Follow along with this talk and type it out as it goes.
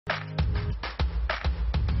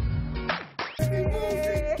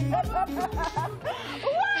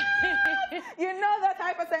You know that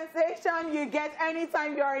type of sensation you get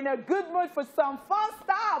anytime you're in a good mood for some fun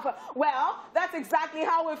stuff. Well, that's exactly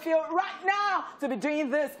how we feel right now to be doing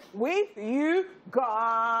this with you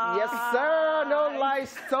guys. Yes, sir. No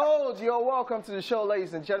lies told. You're welcome to the show,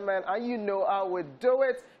 ladies and gentlemen. And you know how we do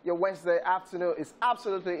it. Your Wednesday afternoon is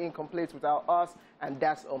absolutely incomplete without us. And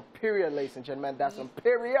that's on period, ladies and gentlemen. That's on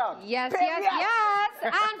period. Yes, Period. yes.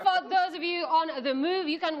 And for those of you on the move,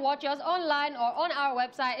 you can watch us online or on our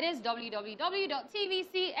website. It is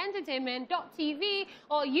www.tvcentertainment.tv,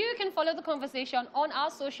 or you can follow the conversation on our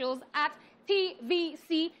socials at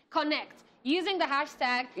TVC Connect using the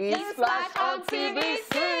hashtag Esplash on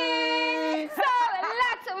TVC. So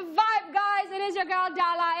let's vibe, guys. It is your girl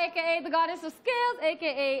Dala, aka the Goddess of Skills,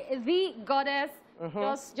 aka the Goddess.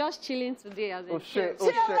 Just chilling today as Oh shit,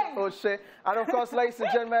 oh shit, oh shit. And of course, ladies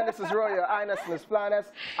and gentlemen, this is Royal Highness Miss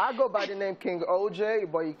Planets. I go by the name King OJ,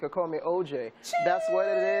 but you can call me OJ. That's what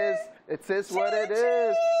it is. It is what it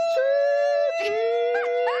is.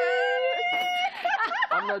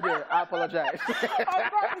 I'm not there. I apologize. Of course,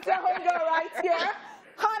 it's your homegirl right here,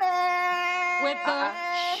 honey. with the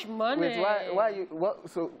money. Wait, why you, what,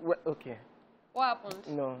 so, what, okay. What happened?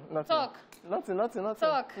 No, nothing. Talk. Nothing.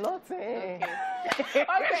 Talk. Nothing. Okay.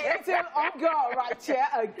 Okay, it's your own girl right here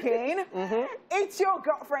again. It's your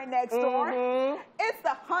girlfriend next door. It's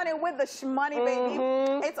the honey with the shmoney, baby.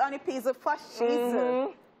 It's honey piece of flesh cheese.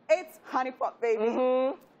 It's honey pot,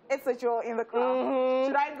 baby. It's a jewel in the crowd.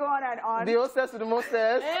 Should I go on and on? The hostess with the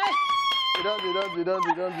mostess. You don't do. Before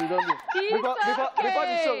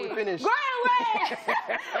the show we finish. Go away!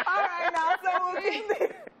 All right, now, so we'll keep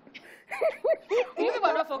this. You people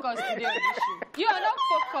are not focused today on this show. You are not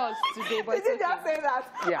focused today, but Did you just say that?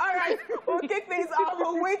 Yeah. All right, we'll kick things off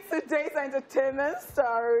with today's entertainment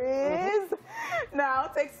stories. Now,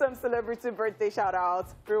 take some celebrity birthday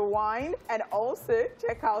shout-outs, rewind, and also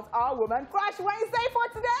check out our Woman Crush Wednesday for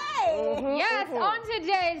today. Yes, on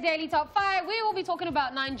today's Daily Top 5, we will be talking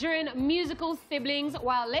about Nigerian musical siblings,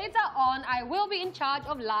 while later on, I will be in charge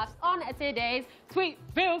of laughs on today's Sweet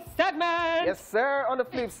Bill segment. Yes, sir. On the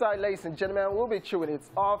flip side, ladies and gentlemen, we'll be chewing it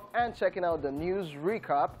off and checking out the news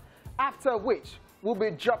recap, after which we'll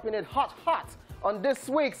be dropping it hot on this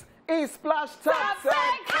week's Esplash Top 10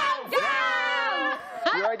 Countdown.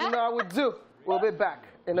 You already know how we do. We'll be back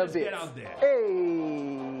in a bit. Get out there.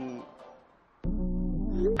 Hey.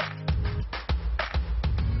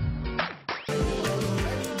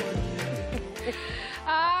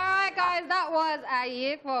 Alright, guys, that was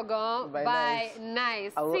Ayik Fogon by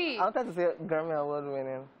Nice. I wanted to say Grammy Award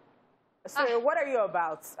winning. So, what are you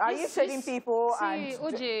about? Are you shading people? See, And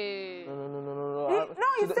OJ. No. no,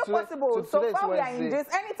 it's still possible. So far, we are in this.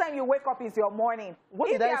 Anytime you wake up, it's your morning.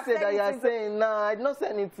 What did I say that you are saying? Nah, I did not say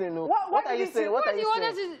anything. No. What are you saying? What are you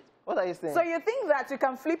saying? What are you saying? So you think that you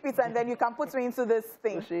can flip it and then you can put me into this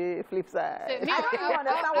thing? She flip side. I don't even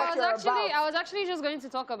understand what you're about. I was actually just going to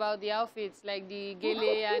talk about the outfits, like the gele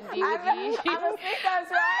and the I'm a speaker,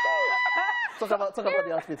 right? Talk about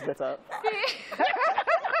the outfits better.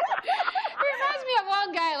 It reminds me of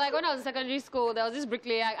one guy, like when I was in secondary school, there was this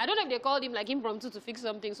bricklayer. I don't know if they called him like impromptu to fix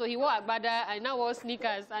something. So he wore agbada and now wore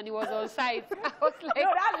sneakers and he was on site. I was like,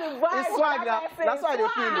 No, that's the vibe. It's swag now. That's why they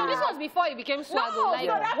feel no, it. this was before he became swag. No, Like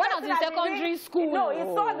no, when I was in secondary school. No, he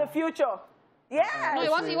saw the future. Yeah. No,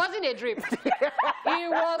 he wasn't a drip. He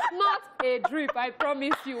was not a drip, I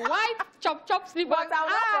promise you. White, chop, slippers. But I'll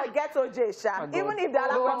not forget OJ, Sha. Even if that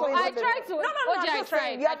comes in. I tried to. No, OJ, I'm I just tried.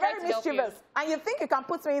 saying, you're I tried very to help you. mischievous. And you think you can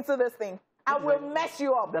put me into this thing. I will mess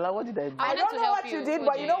you up. Dala, what did I do? I don't know what you did,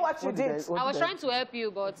 but you know what you did. I was trying to help you,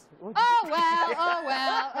 but oh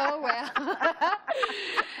well.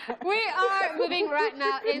 We are moving right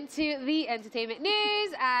now into the entertainment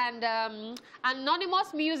news, and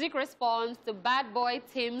anonymous music response to Bad Boy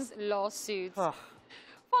Tim's lawsuit.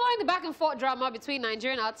 Following the back-and-forth drama between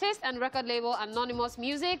Nigerian artist and record label Anonymous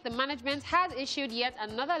Music, the management has issued yet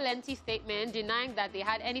another lengthy statement denying that they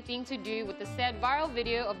had anything to do with the said viral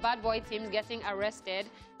video of Bad Boy Tim's getting arrested,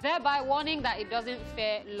 thereby warning that it doesn't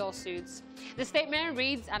fear lawsuits. The statement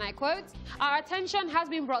reads, and I quote, "Our attention has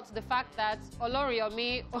been brought to the fact that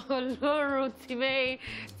Oloriyomi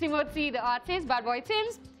Timothy, the artist, Bad Boy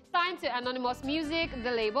Tim's, signed to Anonymous Music,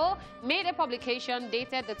 the label, made a publication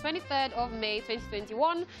dated the 23rd of May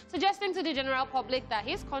 2021, suggesting to the general public that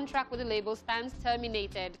his contract with the label stands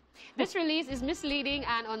terminated. This release is misleading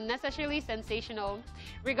and unnecessarily sensational.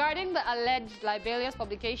 Regarding the alleged libelous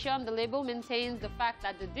publication, the label maintains the fact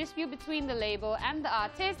that the dispute between the label and the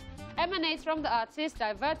artist emanates from the artist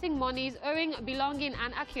diverting monies owing, belonging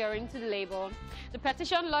and accruing to the label. The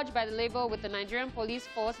petition lodged by the label with the Nigerian police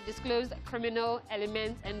force disclosed criminal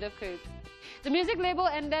elements, end of quote. The music label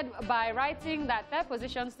ended by writing that their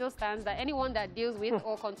position still stands, that anyone that deals with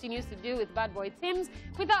or continues to deal with Bad Boy Timz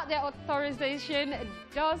without their authorization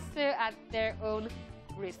does so at their own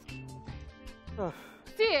risk.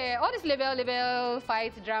 See, all this label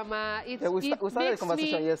fight drama, we started a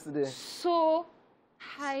conversation yesterday. So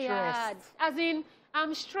tired. As in,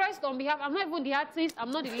 I'm stressed on behalf, I'm not even the artist,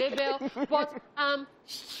 I'm not the label, but I'm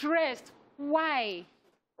stressed. Why?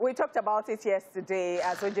 We talked about it yesterday,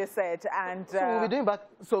 as we just said, and so we'll be doing back.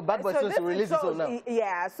 So Bad Boy Timz to release it so now.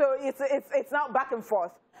 Yeah, so it's now back and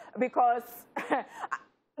forth because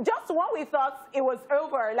just when we thought it was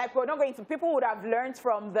over, like we're not going to, people would have learned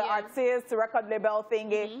from the artist record label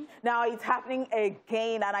thingy. Now it's happening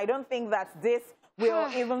again, and I don't think that this will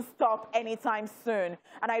even stop anytime soon.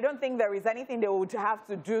 And I don't think there is anything they would have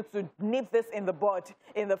to do to nip this in the bud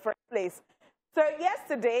in the first place. So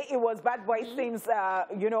yesterday it was Bad Boy Timz,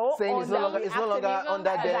 you know, saying it's no longer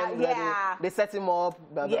under them. Yeah, they set him up.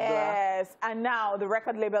 Blah, blah, yes, and now the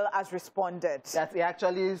record label has responded. That he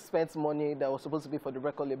actually spent money that was supposed to be for the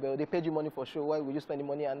record label. They paid you money for show. Why would you spend the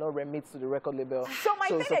money and not remit to the record label? So my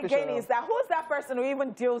thing again is that who's that person who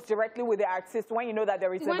even deals directly with the artist when you know that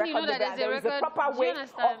there is a record label and there is a proper way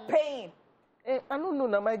of paying? I don't know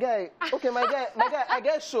now, my guy. Okay, my guy, I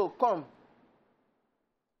get show. Come.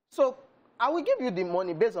 So I will give you the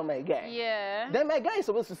money based on my guy. Yeah. Then my guy is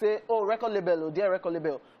supposed to say, oh, record label, oh, dear record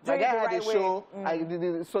label. My guy had a show.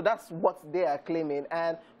 So that's what they are claiming.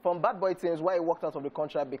 And from Bad Boy Timz, why he walked out of the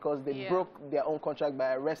contract because they broke their own contract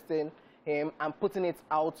by arresting him and putting it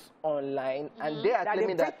out online. And they are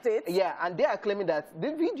claiming that. Yeah, and they are claiming that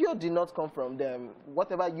the video did not come from them.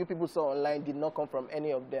 Whatever you people saw online did not come from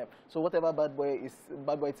any of them. So whatever Bad Boy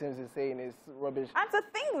Timz is saying is rubbish. And to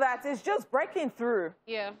think that it's just breaking through.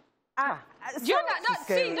 Yeah. So you know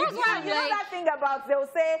that thing about they'll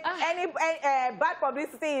say any bad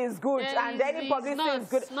publicity is good and any publicity is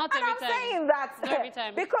good. Not and every I'm time. saying that not every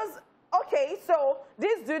time. because okay, so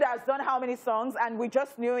this dude has done how many songs and we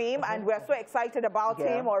just knew him and we're so excited about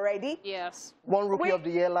him already. Yes. One Rookie of the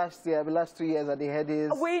Year last year, the last 2 years at the head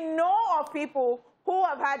is. We know of people who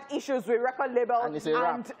have had issues with record labels and it's a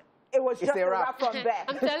rap. It was just a rap from there.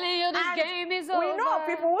 I'm telling you, this game is over. We know of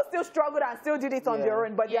people who still struggled and still did it on their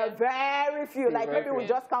own, but there are very few. Like maybe we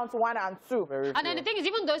just count 1 and 2. And then the thing is,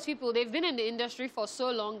 even those people, they've been in the industry for so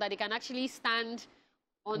long that they can actually stand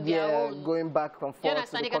on their own. Going back and forth. You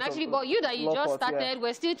understand? They can actually, but you that you just started,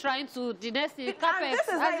 we're still trying to dynast the carpet. And this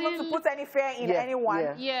is not even to put any fear in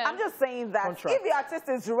anyone. Yeah. I'm just saying that if the artist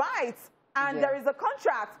is right and there is a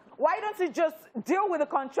contract, why don't you just deal with the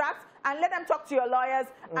contract and let them talk to your lawyers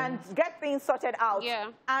and get things sorted out? Yeah.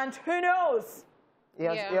 And who knows? He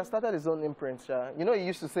has started his own imprint, You know, he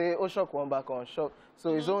used to say, oh, shock one back on shock.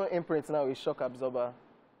 So his own imprint now is shock absorber.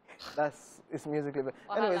 That's his music label.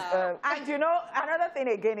 Anyways, and you know, another thing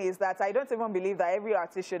again is that I don't even believe that every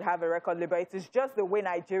artist should have a record label. It is just the way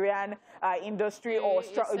Nigerian industry or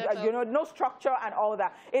you know, no structure and all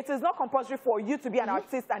that. It is not compulsory for you to be an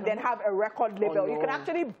artist and then have a record label. You can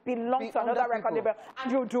actually belong to another record label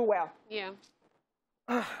and you'll do well. Yeah.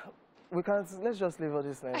 We can't, let's just leave all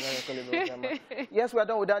this Yes, we're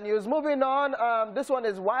done with that news. Moving on, this one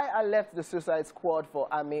is why I left the Suicide Squad for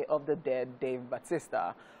Army of the Dead, Dave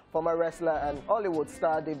Bautista. Former wrestler and Hollywood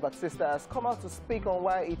star Dave Bautista has come out to speak on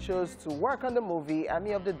why he chose to work on the movie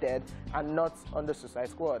Army of the Dead and not on the Suicide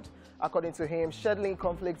Squad. According to him, scheduling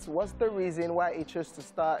conflicts was the reason why he chose to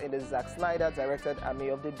star in the Zack Snyder-directed Army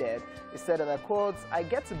of the Dead. He said, and I quote, I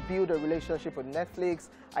get to build a relationship with Netflix,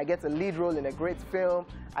 I get a lead role in a great film,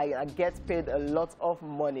 I get paid a lot of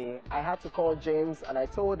money. I had to call James and I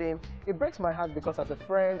told him, it breaks my heart because as a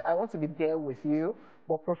friend, I want to be there with you,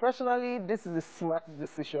 but professionally, this is the smartest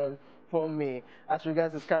decision for me. As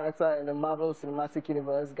regards his character in the Marvel Cinematic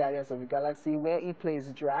Universe, Guardians of the Galaxy, where he plays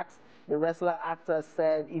Drax, the wrestler actor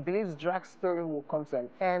said he believes Drax's story will come to an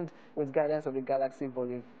end with Guardians of the Galaxy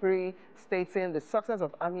Volume 3, stating the success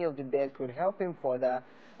of Army of the Dead could help him further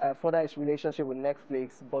his relationship with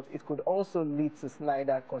Netflix, but it could also lead to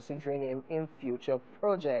Snyder considering him in future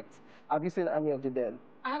projects. Have you seen Army of the Dead?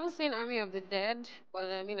 I haven't seen Army of the Dead, but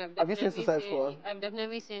I mean, have you seen Suicide Squad? I've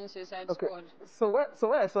definitely seen Suicide Squad. So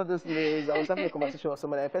when I saw this news, I was having a conversation with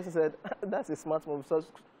somebody, and the person said, that's a smart move. So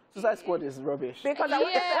Suicide Squad is rubbish. Because I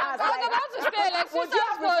wanted to ask, I was about to say, like, would you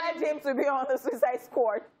have preferred him to be on the Suicide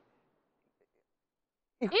Squad?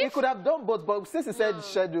 He could have done both, but since he said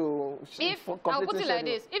schedule, I'll put it like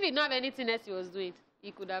this: if he didn't have anything else he was doing,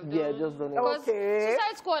 he could have done. Yeah, just done it. Because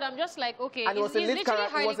Suicide Squad, I'm just like, okay. And he was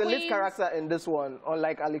a lead character in this one,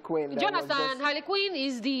 unlike Harley Quinn. Jonathan, Harley Quinn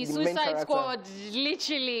is the Suicide Squad,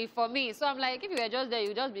 literally, for me. So I'm like, if you were just there,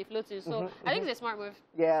 you'd just be floating. So I think it's a smart move.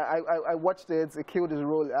 Yeah, I watched it. It killed his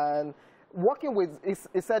role. And working with,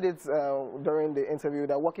 he said it during the interview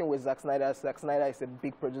that working with Zack Snyder is a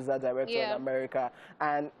big producer, director in America.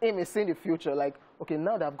 And him is seeing the future, like, okay,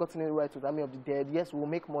 now that I've gotten it right with Army of the Dead, yes, we'll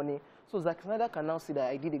make money. So Zack Snyder can now see that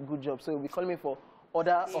I did a good job. So he'll be calling me for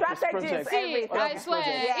other of his projects. See, I swear,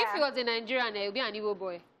 if he was in Nigeria, he would be an evil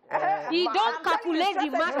boy. He don't calculate the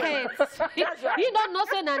market. He don't know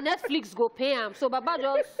say that Netflix go pay him. So Baba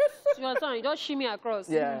just, you understand, he just shimmy across.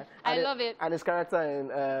 Yeah. I love it. And his character in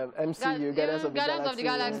MCU, Guardians of the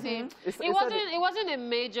Galaxy. It wasn't a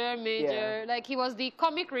major, like he was the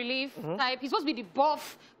comic relief type. He's supposed to be the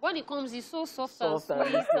buff. When he comes, he's so soft and sweet.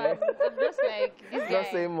 I'm just like, this guy. Not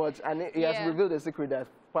saying much. And he has revealed a secret that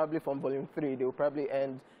probably from Volume 3, they will probably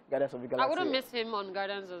end Guardians of the Galaxy. I wouldn't miss him on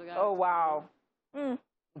Guardians of the Galaxy. Oh, wow.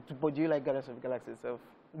 But do you like Guardians of the Galaxy itself?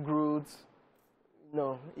 Groot?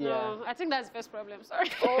 No. Yeah. No, I think that's the first problem. Sorry.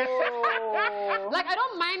 Oh. Like, I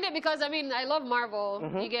don't mind it because, I mean, I love Marvel.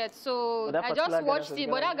 You get, so I just watched it.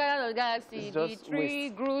 But that Guardians of the Galaxy, the three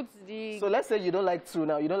Groots, So let's say you don't like 2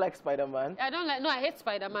 now. You don't like Spider-Man. I don't like, no, I hate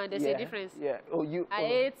Spider-Man. There's a difference. Yeah. Oh, I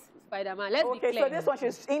hate Spider-Man. Let's be clear. So this one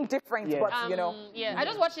she's indifferent, but, you know. Yeah, I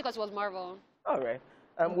just watched it because it was Marvel. All right.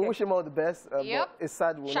 We wish him all the best. But it's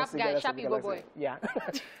sad we'll not see Guardians of the Galaxy. Boy. Yeah.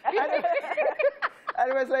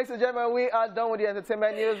 Anyways, ladies and gentlemen, we are done with the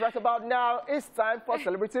entertainment news. Right about now, it's time for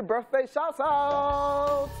celebrity birthday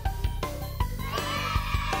shout-out.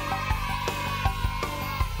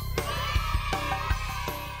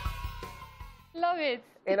 Love it.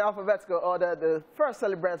 In alphabetical order, the first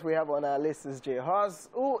celebrant we have on our list is Jay Hus,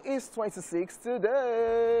 who is 26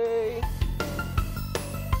 today.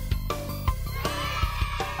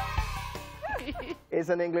 He's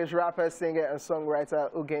an English rapper, singer, and songwriter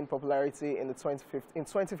who gained popularity in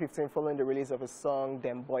 2015 following the release of his song,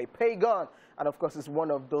 Dem Boy Pagan. And of course, it's one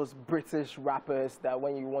of those British rappers that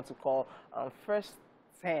when you want to call first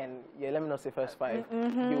 10, let me not say first 5,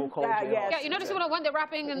 you will call Jay Hus. Yeah, you know this one when they're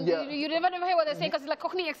rapping and you never hear what they say because it's like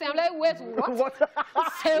Cockney accent. I'm like, wait, what? What?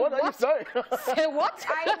 Say What are you saying? Say what?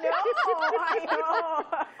 I know.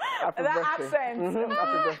 Happy That birthday. accent.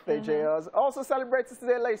 Happy birthday, Jay Hus. Also celebrated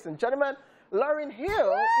today, ladies and gentlemen, Lauryn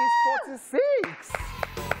Hill is 46.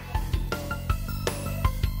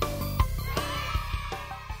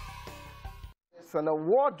 It's an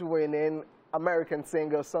award-winning American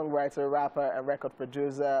singer, songwriter, rapper, and record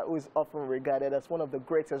producer who is often regarded as one of the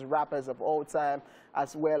greatest rappers of all time,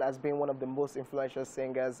 as well as being one of the most influential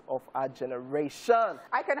singers of our generation.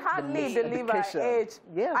 I can hardly believe her age.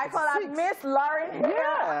 Yeah, I call her Miss Lauryn Hill.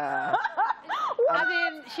 Yeah. I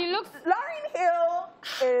mean, she looks... Lauryn Hill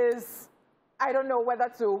is, I don't know whether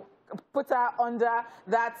to put her under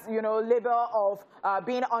that, you know, label of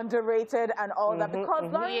being underrated and all that, because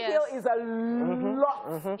Lauryn Hill is a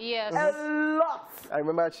lot. Yes. A lot. I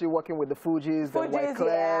remember actually working with the Fugees, the White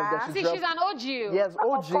Clef. See, she's an OG. Yes,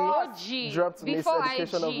 OG. Dropped Miss Before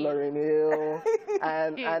Education IG. of Lauryn Hill.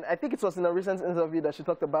 and I think it was in a recent interview that she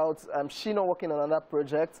talked about she not working on another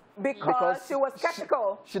project. Because she was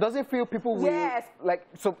skeptical. She doesn't feel people will, like,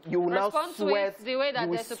 so you will now sweat, the way that you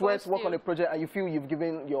will they're sweat, supposed work to. on a project, and you feel you've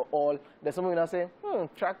given your all. There's someone will now say,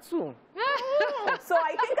 track 2. So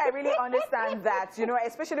I think I really understand that, you know,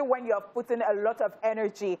 especially when you're putting a lot of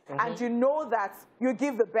energy and you know that you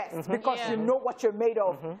give the best because you know what you're made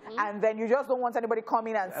of. And then you just don't want anybody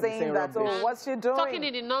coming and saying that, oh, what's she doing? Talking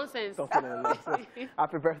in the nonsense. Talking in the nonsense.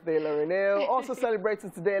 Happy birthday, Lauryn Hill. Also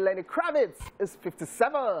celebrating today, Lenny Kravitz is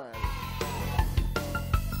 57.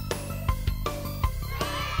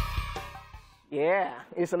 Yeah,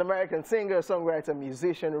 he's an American singer, songwriter,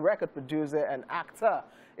 musician, record producer, and actor.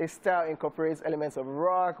 His style incorporates elements of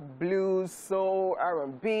rock, blues, soul,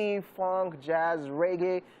 R&B, funk, jazz,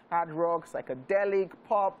 reggae, hard rock, psychedelic,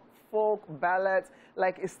 pop, folk, ballads.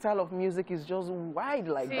 Like, his style of music is just wide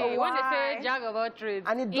like that. See, when they say jack of all trades,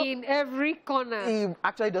 And in every corner. He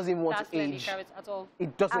actually doesn't even want That's to Lenny age. Kravitz at all. He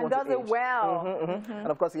doesn't And want does to age. it well. And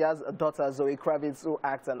of course, he has a daughter, Zoe Kravitz, who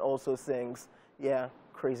acts and also sings. Yeah.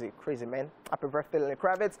 Crazy, crazy, man. Happy birthday, Lenny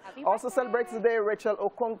Kravitz. Also celebrating today, Rachel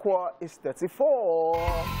Okonkwo is 34.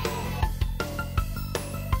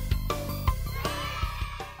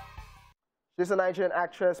 She's a Nigerian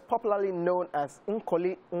actress popularly known as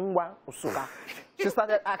Nkoli Nwa Usuka. She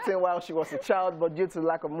started acting while she was a child, but due to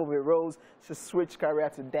lack of movie roles, she switched career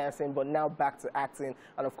to dancing, but now back to acting.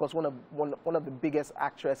 And of course, one of the biggest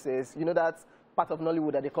actresses. You know that part of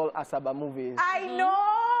Nollywood that they call Asaba movies. I know.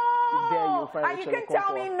 There you'll find and you can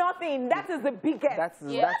tell me nothing. That is the biggest. That's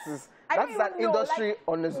an industry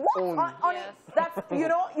on its own. That's, you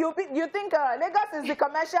know, you think Lagos is the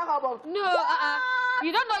commercial hub of... No,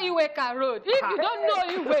 you don't know Iweka Road. If you don't know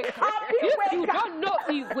Iweka, you don't know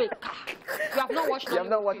Iweka. You have not watched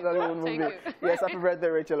Nollywood movie. Yes, happy birthday,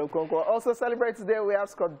 Rachel Okonkwo. Also celebrate today, we have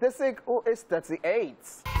Scott Disick, who is 38.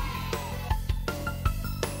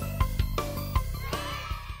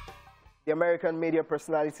 The American media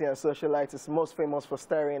personality and socialite is most famous for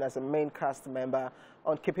starring as a main cast member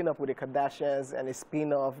on Keeping Up with the Kardashians and a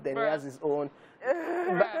spin-off. Then he has his own.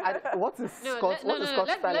 What is Scott's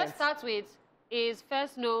talent? Let's start with is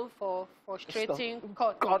first known for frustrating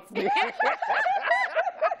Courtney.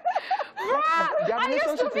 I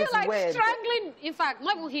used to feel like strangling. In fact,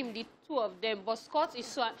 not even him, the two of them, but Scott is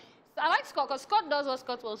so. I like Scott because Scott does what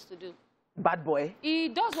Scott wants to do. Bad boy. He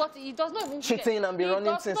does what he does not even cheating and be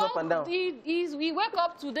running things up and down. We wake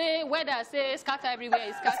up today, weather says scatter everywhere,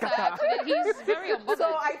 is scatter. He's very unbothered.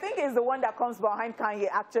 So I think he's the one that comes behind Kanye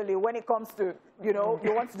actually when it comes to, you know,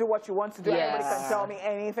 you want to do what you want to do. Yes. Nobody can tell me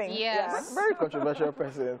anything. Yes. Very controversial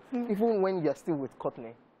person. Even when you're still with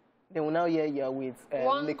Courtney, they will now hear you're with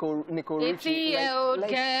Nico Richie. 80-year-old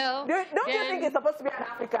girl. Don't you think it's supposed to be an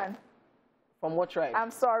African? From what tribe?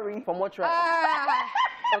 I'm sorry. From what tribe?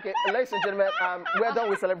 Okay, ladies and gentlemen, we're done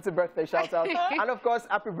with celebrity birthday shout-out. And of course,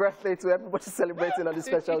 happy birthday to everybody celebrating on this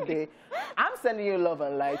special day. I'm sending you love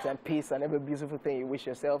and light and peace and every beautiful thing you wish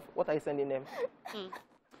yourself. What are you sending them?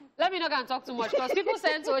 Let me not go and talk too much because people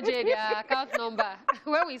send OJ their account number.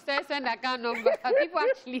 When we say send account number, people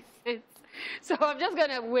actually send. So I'm just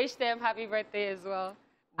going to wish them happy birthday as well.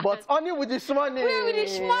 But only with this money. With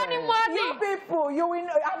this money. You people, you will,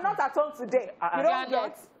 I'm not at home today. You don't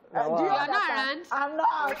get. You are not around. I'm not.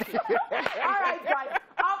 All right, guys.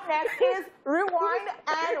 Up next is Rewind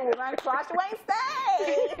and Woman Crush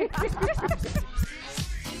Wednesday.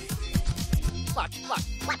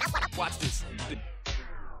 Watch this.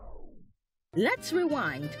 Let's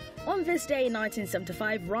rewind. On this day in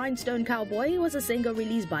 1975, Rhinestone Cowboy was a single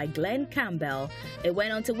released by Glenn Campbell. It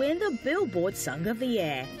went on to win the Billboard Song of the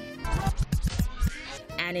Year.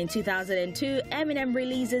 And in 2002, Eminem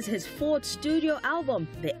releases his fourth studio album,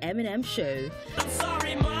 The Eminem Show. I'm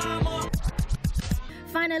sorry, Mama.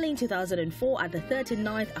 Finally, in 2004, at the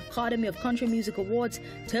 39th Academy of Country Music Awards,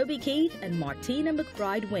 Toby Keith and Martina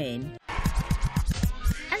McBride win.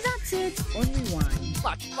 And that's it on Rewind.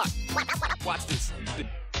 Watch this.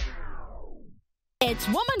 It's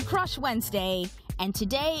Woman Crush Wednesday, and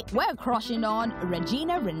today we're crushing on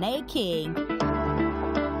Regina Renee King.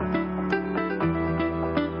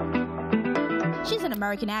 She's an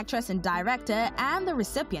American actress and director and the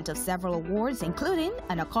recipient of several awards, including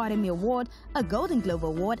an Academy Award, a Golden Globe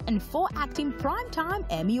Award, and 4 acting Primetime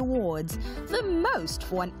Emmy Awards, the most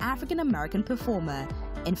for an African American performer.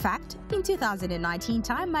 In fact, in 2019,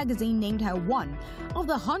 Time magazine named her one of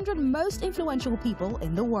the 100 most influential people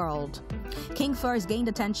in the world. King first gained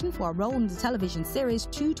attention for a role in the television series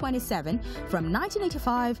 227 from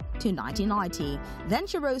 1985 to 1990. Then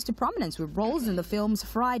she rose to prominence with roles in the films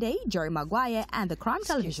Friday, Jerry Maguire, and the crime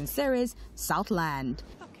television series Southland.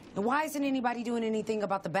 And why isn't anybody doing anything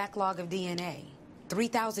about the backlog of DNA?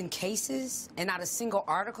 3,000 cases and not a single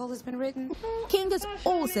article has been written? King has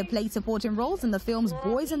also played supporting roles in the films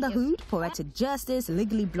Boys in the Hood, Poetic Justice,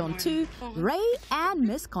 Legally Blonde 2, Ray, and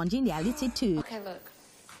Miss Congeniality 2. Okay, look.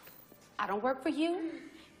 I don't work for you.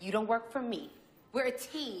 You don't work for me. We're a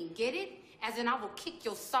team, get it? As in I will kick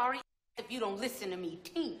your sorry if you don't listen to me,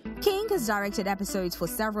 team. King has directed episodes for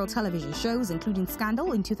several television shows, including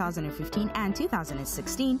Scandal in 2015 and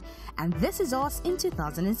 2016, and This Is Us in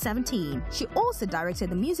 2017. She also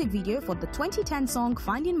directed the music video for the 2010 song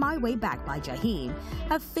Finding My Way Back by Jaheim.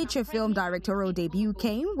 Her feature film directorial debut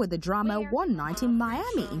came with the drama One Night in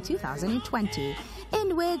Miami in 2020,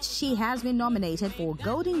 in which she has been nominated for a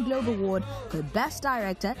Golden Globe Award for Best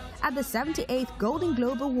Director at the 78th Golden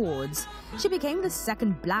Globe Awards. She became the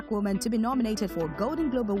second black woman to be nominated for a Golden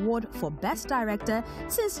Globe Award for Best Director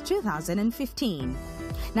since 2015.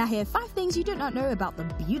 Now here are 5 things you do not know about the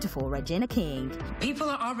beautiful Regina King. People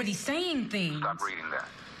are already saying things. Stop reading that.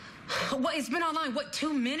 Well, it's been online,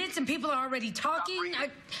 2 minutes and people are already talking?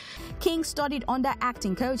 King studied under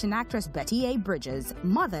acting coach and actress Betty A. Bridges,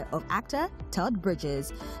 mother of actor Todd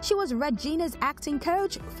Bridges. She was Regina's acting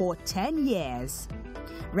coach for 10 years.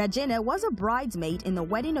 Regina was a bridesmaid in the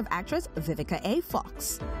wedding of actress Vivica A.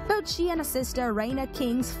 Fox. Both she and her sister Reina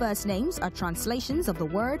King's first names are translations of the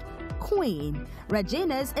word Queen.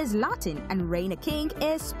 Regina's is Latin and Reina King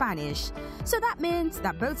is Spanish. So that means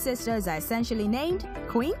that both sisters are essentially named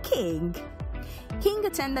Queen King. King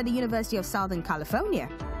attended the University of Southern California.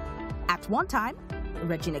 At one time,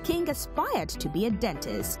 Regina King aspired to be a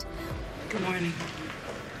dentist. Good morning.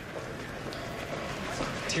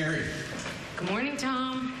 Terry. Good morning,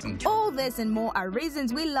 Tom. All this and more are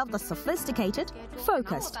reasons we love the sophisticated,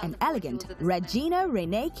 focused, and elegant Regina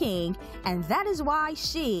Renee King, and that is why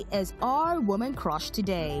she is our woman crush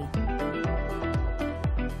today.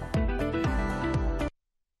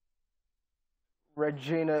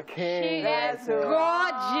 Regina King. She is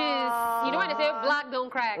gorgeous. You know when they say black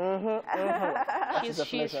don't crack?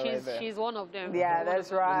 She's one of them. Yeah,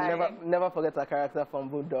 that's right. Never forget her character from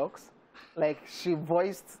Bulldogs. Like, she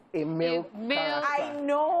voiced a male character. I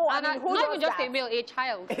know. And I mean, who not even does just that? a male, a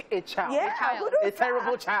child. A child. Yeah, who does a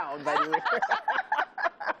terrible child, by the way.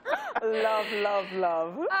 Love, love,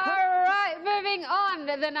 love. All right, moving on.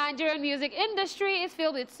 The Nigerian music industry is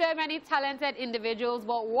filled with so many talented individuals,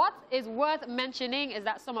 but what is worth mentioning is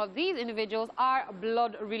that some of these individuals are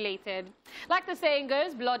blood related. Like the saying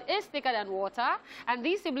goes, blood is thicker than water, and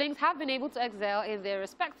these siblings have been able to excel in their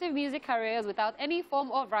respective music careers without any form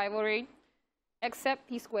of rivalry. Except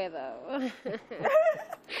P-Square, though.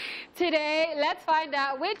 Today, let's find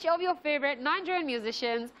out which of your favorite Nigerian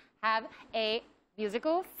musicians have a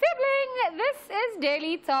musical sibling. This is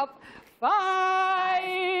Daily Top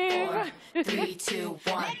 5. 4, 3, 2,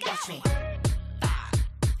 1, watch me.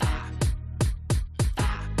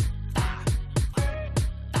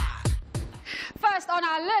 First on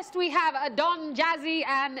our list, we have Don Jazzy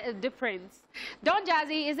and the Prince. Don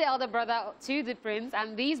Jazzy is the elder brother to the Prince,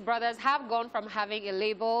 and these brothers have gone from having a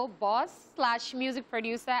label boss / music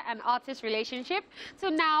producer and artist relationship to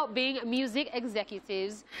now being music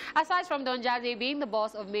executives. Aside from Don Jazzy being the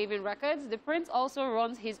boss of Maven Records, the Prince also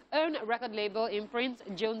runs his own record label, Imprint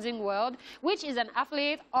Jonesing World, which is an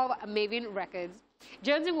affiliate of Maven Records.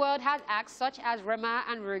 Jonesing World has acts such as Rema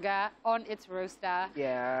and Ruga on its roster.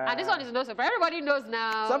 Yeah. And this one is no surprise. Everybody knows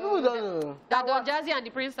now. Some people don't know. That Don Jazzy and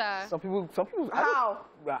the Prince are. Some people. How?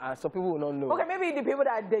 Some people will not know. Okay, maybe the people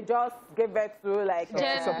that they just gave birth to, like...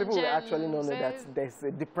 Some people will actually not know that there's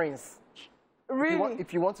the Prince. Really?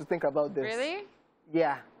 If you want to think about this. Really?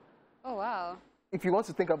 Yeah. Oh, wow. If you want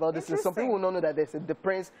to think about this, some people will not know that there's the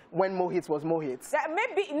Prince when Mohits was Mohits. Yeah,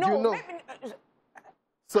 maybe, no, you know? maybe...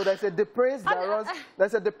 So there's a Prince that runs.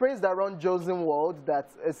 There's a Prince that runs Jonesing World, that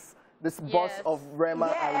is this boss of Rema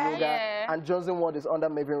and Ruga, and Jonesing World is under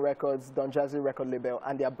Maven Records, Don Jazzy record label,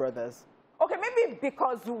 and their brothers. Okay, maybe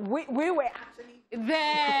because we were actually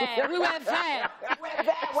there. We were there.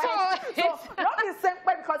 So not the same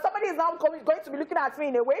way, because somebody is now going to be looking at me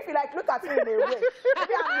in a way. If you like, look at me in a way.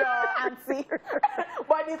 Maybe I'm your auntie.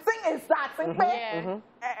 But the thing is that,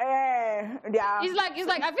 It's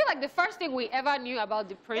like I feel like the first thing we ever knew about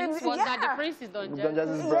the Prince was that the Prince is Don Jazzy. Don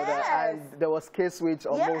Jazzy's brother, and there was K-Switch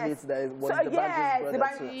or Mohits that was the Banjo's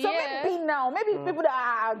brother too. So maybe now, maybe people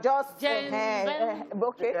that are just Gen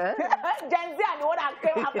okay. Gen Z and the one that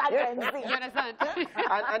came after Gen Z. You understand?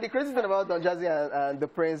 and the crazy thing about Don Jazzy and the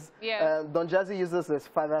Prince, Don Jazzy uses his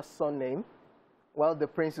father's surname, while the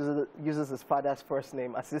Prince uses his father's first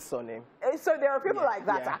name as his surname. So there are people like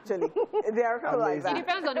that, actually. There are people like that. It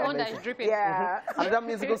depends on the one that is dripping. Yeah. Another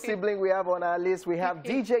musical sibling we have on our list, we have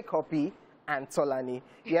DJ Copy and Tolani.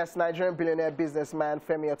 Yes, Nigerian billionaire businessman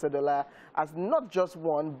Femi Otedola has not just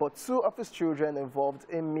one, but two of his children involved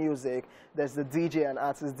in music. There's the DJ and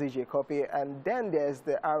artist DJ Copy, and then there's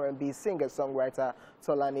the R&B singer-songwriter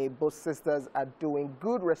Tolani. Both sisters are doing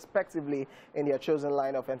good respectively in their chosen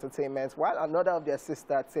line of entertainment, while another of their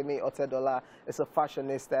sister, Temi Otedola, is a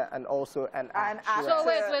fashionista and also an actress. So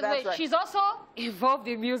wait. Right. She's also involved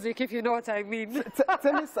in music, if you know what I mean.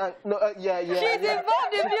 Temi sang, yeah. She's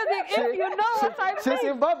involved in music, if you know what I mean. She's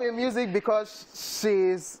involved in music because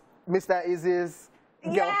she's Mr. Easy's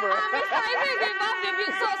girlfriend. Mr. Easy is involved in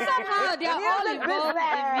music, so somehow they are all involved in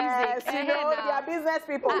music. You know, they are business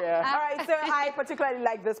people. All right, so I particularly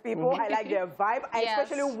like these people. I like their vibe,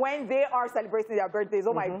 especially when they are celebrating their birthdays.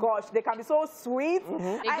 Oh my gosh, they can be so sweet.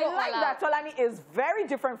 I like that Tolani is very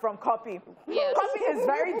different from Copy. Copy is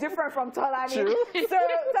very different from Tolani. So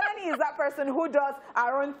Tolani is that person who does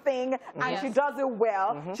her own thing, and she does it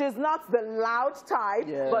well. She's not the loud type,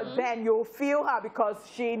 but then you'll feel her because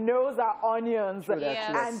she knows her onions. Yeah.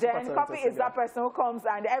 She was And super then talented Copy is singer. that person who comes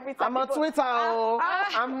and every time I'm on people- Twitter. Oh.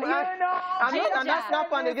 I'm not an Arsenal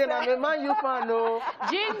fan again. I'm a Man U fan. Oh.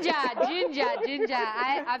 Ginger.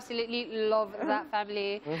 I absolutely love that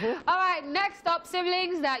family. All right, next up,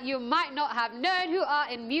 siblings that you might not have known who are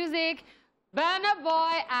in music. Burna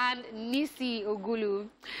Boy and Nisi Ogulu.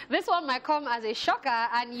 This one might come as a shocker,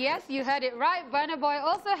 and yes, you heard it right. Burna Boy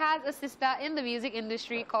also has a sister in the music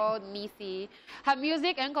industry called Nisi. Her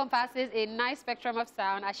music encompasses a nice spectrum of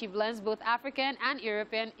sound as she blends both African and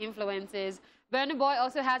European influences. Burna Boy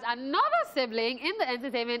also has another sibling in the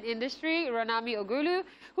entertainment industry, Ronami Ogulu,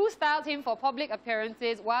 who styled him for public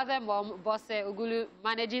appearances while their mom, Bosse Ogulu,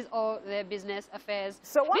 manages all their business affairs.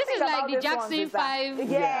 So one this thing is about like the this ones Jackson is that- 5.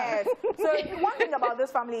 Yes. So one thing about this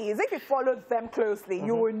family is if you follow them closely,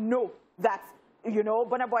 you will know that, you know,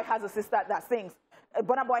 Burna Boy has a sister that sings.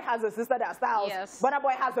 Burna Boy has a sister that styles. Yes. Burna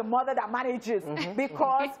Boy has a mother that manages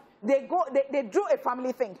because they do a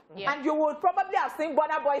family thing. Yeah. And you would probably have seen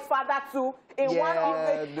Burna Boy's father too in one of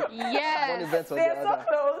the... Yes. One event or They're the so other.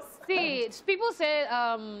 close. See, people say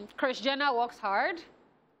Kris Jenner works hard,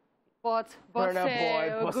 but Burna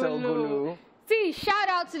Boy, Bosse Ogulu. See, shout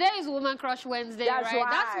out, today is Woman Crush Wednesday, That's right?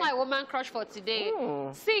 That's right. my woman crush for today.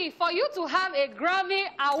 See, for you to have a Grammy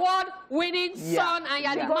award-winning son and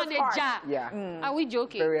you're the Goes manager, hard. Yeah. are we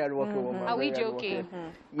joking? Very hardworking woman. Are we very joking?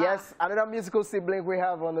 hardworking. Yes, another musical sibling we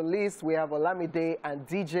have on the list, we have Olamide and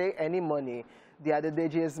DJ Anymoney. The other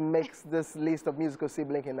DJs makes this list of musical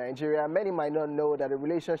siblings in Nigeria. Many might not know that the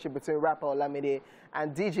relationship between rapper Olamide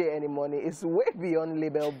and DJ Anymoney is way beyond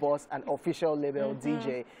label boss and official label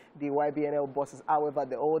DJ. The YBNL boss is, however,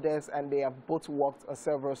 the oldest, and they have both worked on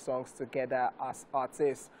several songs together as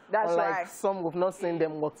artists. That's Unlike right. some, we've not seen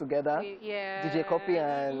them work together. Yeah. DJ Copy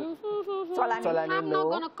and Tolani, I'm no. not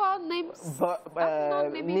going to call names. But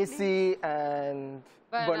not naming Nisi and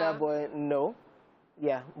Burna Burna. Boy, no.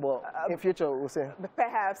 Yeah, well, in future we'll see.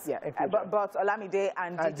 Perhaps. Yeah, in future. But Olamide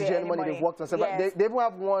and And DJ DJ Anymoney, they've worked on several. Yes. They even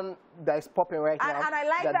have one that is popping right now. And I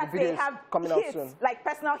like that the they video is have coming hits, out soon. like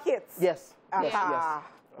personal hits. Yes, yes, Aha.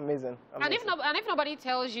 yes. Amazing. And if nobody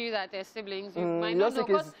tells you that they're siblings, you might you not just know,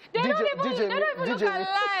 think because it's they don't DJ even look DJ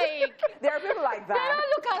alike. There are people like that. They don't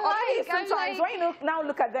look alike. I'm Sometimes like- when you now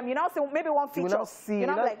look at them, you now see maybe one you feature. now see, you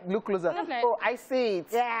know, now like, look closer. like- Oh, I see it.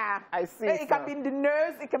 yeah. I see It it can now. be the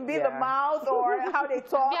nose, it can be the Yeah. mouth, or how they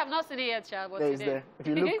talk. Yeah, I've not seen it yet, child, but There is today.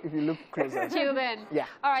 there. If you look closer. Till then. Yeah.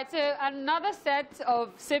 All right, so another set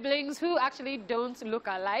of siblings who actually don't look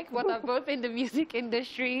alike, but are both in the music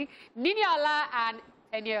industry, Niniola and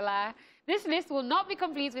Teniola. This list will not be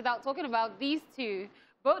complete without talking about these two.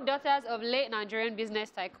 Both daughters of late Nigerian business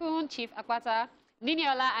tycoon Chief Akpata,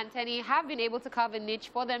 Niniola and Tenny, have been able to carve a niche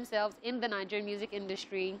for themselves in the Nigerian music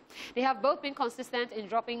industry. They have both been consistent in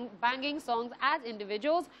dropping banging songs as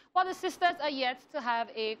individuals, while the sisters are yet to have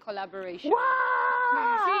a collaboration.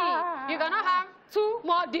 See, you're gonna have two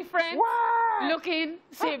more different looking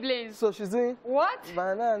siblings. So she's doing What?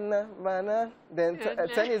 banana, banana. Then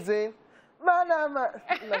Tenny is doing banana.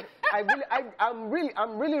 Like, I'm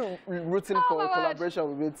really rooting Oh for my a word.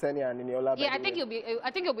 collaboration with Tenny and Niniola. Yeah, I think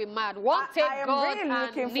you'll be mad. One take I am God really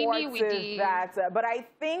looking and Nini forward with to the... that. But I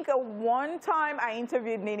think one time I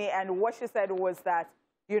interviewed Nini, and what she said was that,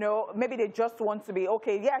 you know, maybe they just want to be,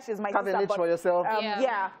 okay, yeah, she's my Have a sister, niche but, for yourself.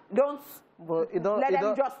 Yeah. don't But it don't, let it them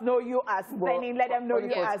don't, just know you as Tenny, let them know only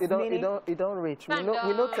you 'cause as it don't, Nini. it don't reach. We And,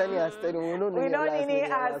 know Tenny as Tenny. We know We know Niniola Nini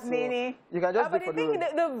Niniola, as so Nini. You can just but do for the thing,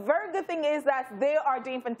 the very good thing is that they are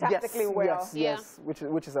doing fantastically well. Yes, Yeah. yes,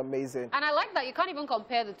 which is amazing. And I like that you can't even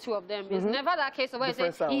compare the two of them. It's never that case where you say,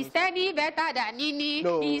 Different he's sounds. Tenny better than Nini,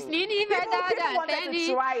 No. he's Nini better People than wanted Tenny.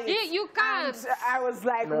 to try it. You can't. And I was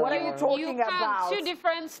like, No. what are you talking You can't. about? Two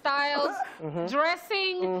different styles,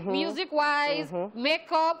 dressing, music-wise,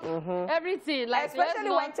 makeup, everything. Like, Especially let's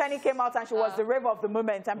when not- Tenny came out and she was the rave of the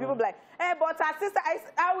moment, and people be like, hey, but her sister,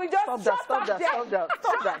 I will just Stop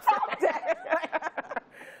that.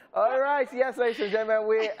 All right, yes, ladies and gentlemen,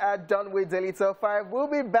 we are done with Daily Top 5. We'll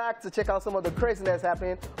be back to check out some of the craziness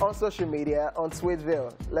happening on social media on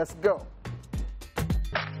Tweetville. Let's go.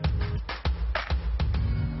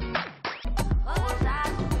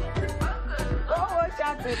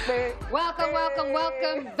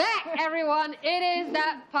 Welcome back, everyone. It is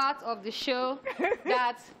that part of the show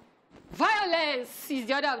that violence is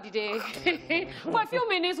the order of the day. For a few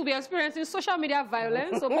minutes, we'll be experiencing social media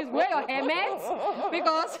violence, so please wear your helmets,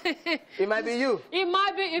 because It might be you.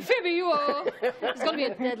 if it be you, it's going to be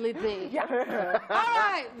a deadly day. All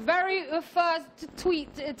right, very first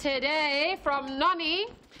tweet today from Nani.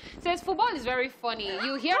 Says, football is very funny.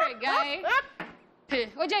 You hear a guy...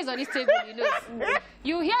 Oja is on his table, you know.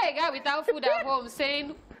 You hear a guy without food at home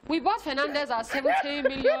saying, We bought Fernandez at 70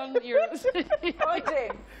 million euros.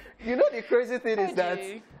 OJ. You know the crazy thing is that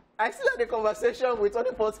I still had a conversation with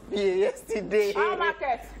Onipo's PA yesterday. How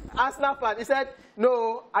market? Arsenal fan. He said,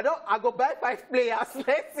 no, I go buy 5 players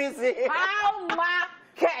next season. How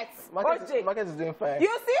market? OJ. Market is doing fine.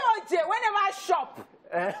 You see OJ, whenever I shop,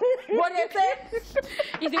 what they say?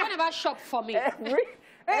 Is the whenever shop for me?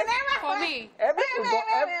 For me. Every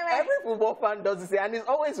football fan does this, and it's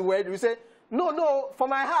always weird. We say, no, for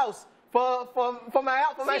my house. For my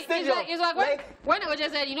house, for my stadium. It's like when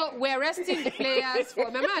OJ said, you know, we're resting the players for.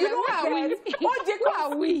 Remember, like, who are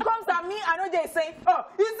we? OJ comes at me and OJ is saying, oh,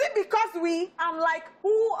 is it because we? I'm like,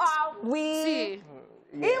 who are we? See.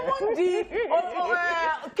 Even the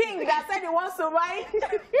king that said he wants to buy.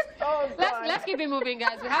 Let's keep it moving,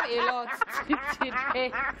 guys. We have a lot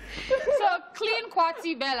today. So, Clean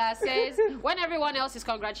Kwati Bella says, when everyone else is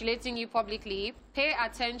congratulating you publicly, pay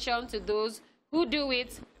attention to those who do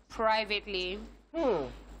it privately.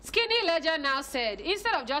 Skinny Ledger now said,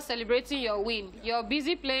 instead of just celebrating your win, you're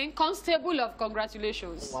busy playing Constable of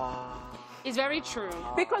Congratulations. Wow. It's very true.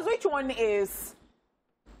 Because which one is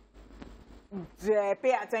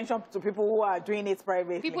pay attention to people who are doing it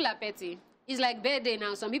privately? People are petty. It's like birthday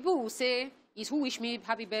now. Some people will say, is who wish me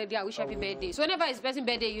happy birthday, I wish happy birthday. So whenever it's person's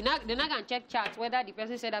birthday, they're not going to check chat whether the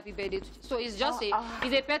person said happy birthday. So it's just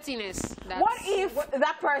it's a pettiness. What if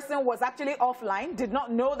that person was actually offline, did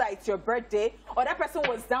not know that it's your birthday, or that person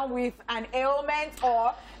was down with an ailment,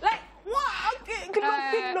 or like,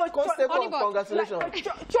 Constable of Congratulations.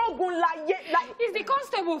 It's the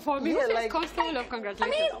constable for me. Yeah, like, Constable of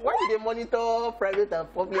Congratulations. I mean, why do they monitor private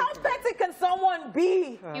and public? How petty can someone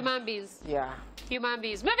be? Human beings. Yeah. Human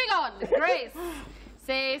beings. Moving on. Grace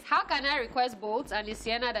says, how can I request Bolt and the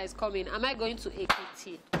Sienna that is coming? Am I going to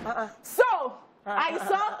Ekiti? So, I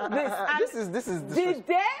saw this. And this is the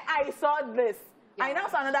day I saw this, I now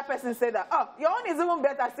saw another person say that, oh, your own is even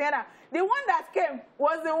better, Sienna. The one that came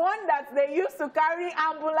was the one that they used to carry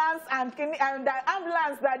ambulance and the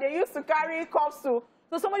ambulance that they used to carry cops to.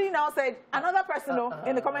 So somebody now said, another person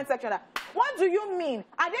in the comment section, that, what do you mean?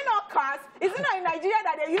 Are they not cars? Is it not in Nigeria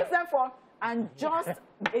that they use them for? And just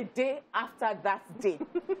a day after that day,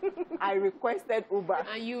 I requested Uber.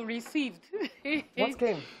 And you received. What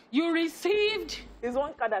came? You received. It's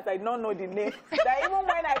one car that I don't know the name. That even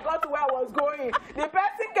when I got to where I was going, the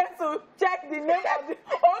person came to check the name of the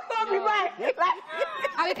auto before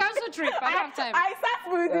I cancel trip. I don't have time. I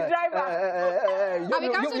sat with the driver.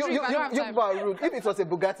 You are rude. If it was a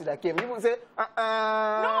Bugatti that came, you would say,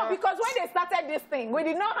 No, because when they started this thing, we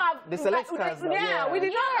did not have the select cars. We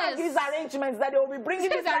did not have these arrangements that they will be bringing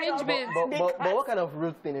these arrangements. But what kind of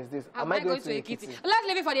rude thing is this? Am I going to Ekiti? Let's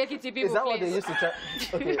leave it for the Ekiti people. Is that please. what they used to try?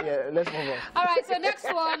 Okay, yeah, let's move on. All right, so next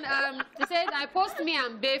one, it says, I post me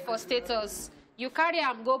and Bae for status. You carry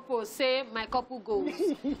and go post, say my couple goes.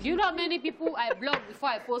 Do you know how many people I block before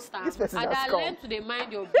I post them? And I learn to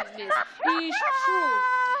mind your business. It's true.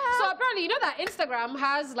 So apparently, you know that Instagram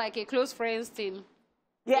has like a close friends thing.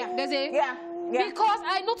 Yeah. There's a, yeah. Because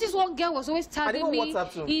I noticed one girl was always tagging me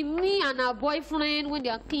in me and her boyfriend when they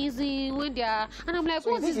are kissing, when they are, and I'm like,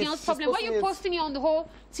 what's this girl's problem? Why are you posting it on the whole?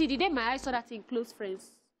 See, the day my eyes saw that in close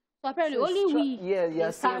friends. So apparently only we. Yeah,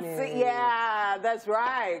 yeah, that's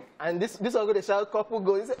right. And this one go to shout couple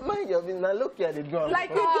go. He said, mind your business. Now look at the drum.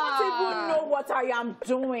 Like you don't even know what I am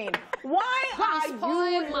doing. Why are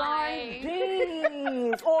you like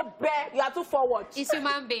this? Oh, Bear, you are too forward. It's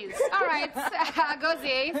human beings. All right.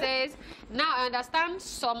 Gozie says, now I understand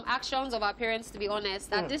some actions of our parents, to be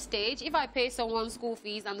honest. At this stage, if I pay someone school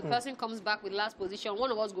fees and the person comes back with last position,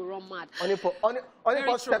 one of us go run mad. Only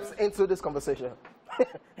steps into this conversation.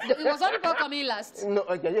 It was only for coming last. No,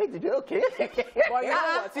 okay. But you know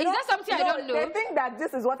what? Is that something I don't know? They think that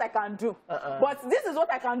this is what I can do. But this is what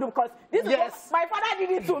I can do because this is what my father did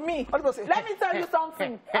it to me. Let me tell you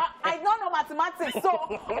something. I don't know mathematics.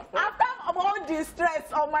 So after all the stress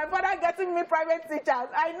of my father getting me private teachers,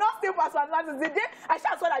 I know still pass mathematics. The day I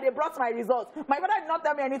just saw that they brought my results, my father did not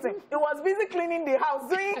tell me anything. He was busy cleaning the house,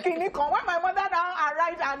 doing clinic. When my mother now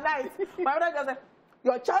arrived at night, my mother just said,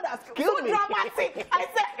 your child has killed me. Dramatic. I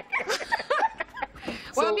said.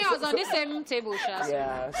 Well, me, I was on the same table, Shaz.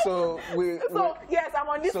 Yeah, so yes, I'm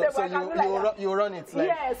on this table. So you run it. Like,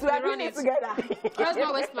 yes, we are doing it together. Let's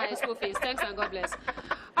not waste my school fees. Thanks and God bless.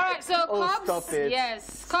 All right, so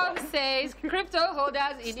Cobbs, Cobbs says crypto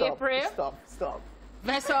holders in April. Stop.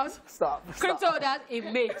 Versus crypto holders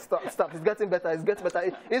in May. Stop. It's getting better.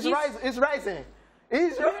 It's rising. You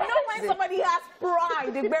know when somebody has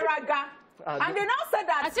pride, the beraga. And they now said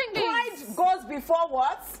that pride goes before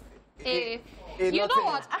what? It's You know nothing.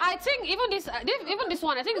 what? I think even this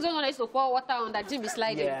one, I think it's the one that used to pour water on that Jim is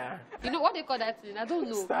sliding. Yeah. You know what they call that thing? I don't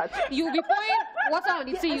know. Starch. You'll be pouring water on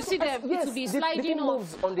the thing. You see them. Yes, It will be the sliding thing off.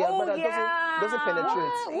 moves on the Oh, but yeah. doesn't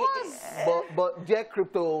penetrate. What? But dear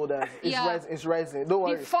crypto holders, it's Yeah. rising. It's rising. Don't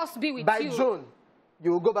worry. The first be with By you. June,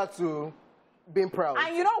 you will go back to being proud.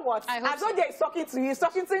 And you know what? I hope As so. OJ is talking to you, he's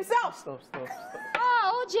talking to himself. Stop.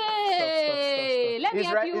 Oh, OJ! Let me It's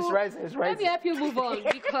help you. It's rising. It's Let me rising. help you move on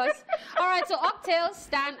because. All right, so Octail's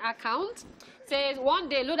Stan account says one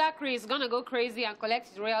day Ludacris is gonna go crazy and collect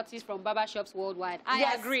his royalties from barbershops worldwide.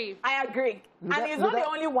 I agree. I agree. And he's not the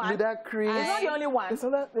only one. Ludacris. He's not the only one.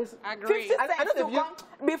 Agree. 50 I Cent don't know to if you- come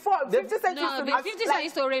before. 50 Cent No, used to be 50 Cent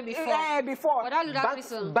used to reign before. Yeah, before. But that Ludacris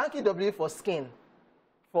song. Banky W for skin.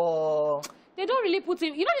 For They don't really put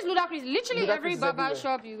him. You know this Ludacris. Literally Ludacris every is barber everywhere.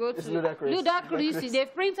 shop you go to. It's Ludacris. Ludacris.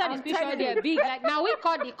 They've printed his I'm picture telling there you. big. Like now we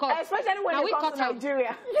cut the cut. Especially when now it we comes cut to out.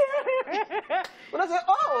 Nigeria. when I say,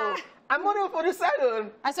 oh, I'm money for this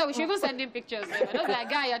side. I saw we should even send him pictures. I was like,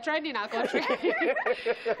 guy, you're trending our country.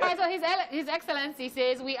 Alright, so His Excellency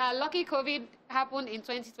says we are lucky COVID happened in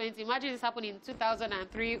 2020. Imagine this happened in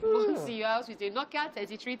 2003. We'll see your house with a Nokia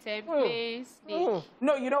 3310 play.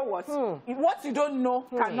 No, you know what? What you don't know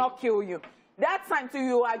cannot kill you. That time till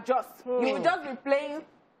you adjust, you will just be playing.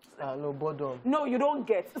 No, boredom. No, you don't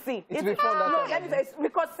get. See, It's before that no, time, let me say, it's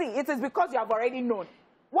because it is because you have already known.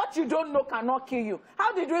 What you don't know cannot kill you.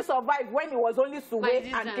 How did we survive when it was only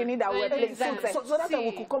Suwe and Kenny that were playing? So that time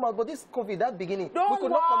we could come out, but this COVID, that beginning, we Don't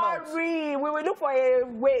could not come out. worry. We will look for a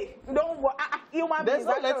way. Don't worry. Human There's beings.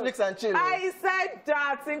 no that's all. Netflix and chill. I said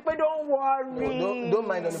that. But don't worry. No, don't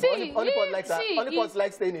mind See, Onlypot likes that. see, Onlypot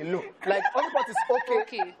likes staying alone. Like Onlypot is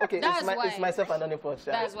okay. Okay, that's why. It's myself and Onlypot.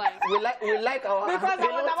 That's why. We like our. Because I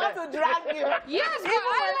was about to drag you. Yes, but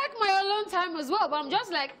I like my alone time as well. But I'm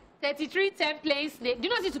just like 3310 playing Snake. Do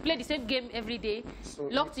you not need to play the same game every day?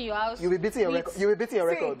 Locked in your house. You'll be beating your record. You'll be beating your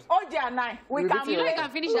record. See, OJ and I, we You'll can be You know you play.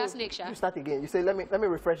 can finish that Snake, Sha. You start again. You say, let me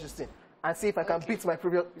refresh this thing and see if I can beat my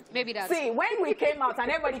previous. Maybe that's. See, when we came out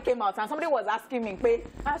and everybody came out and somebody was asking me,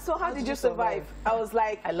 so how did you survive? I was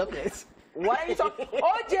like, I love it. what are you talking?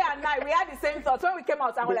 OJ and I, we had the same thoughts when we came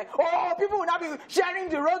out and we're like, oh, people will not be sharing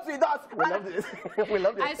the roads with us. We love this. We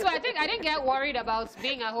love it. So I didn't get worried about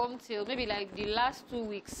being at home till maybe like the last 2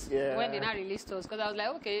 weeks when they now released us, because I was like,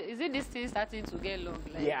 okay, is it this thing starting to get long?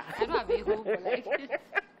 Like, Yeah. I know I've been home, but like.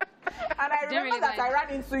 And I remember really that like- I ran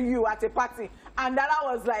into you at a party, and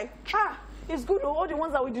Dala was like, it's good, all the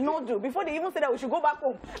ones that we did not do. Before they even said that we should go back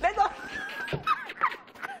home.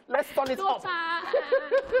 Let's turn it No up. time.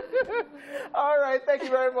 All right, thank you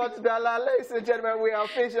very much, Dala. Ladies and gentlemen, we are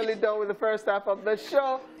officially done with the first half of the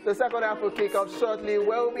show. The second half will kick off shortly,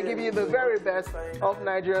 where we'll be giving you the very best of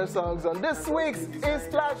Nigerian songs on this week's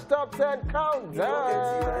Esplash Top 10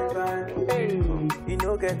 Countdown. Hey. You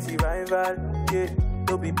know get the rival, yeah.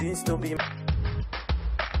 No be beans, no be.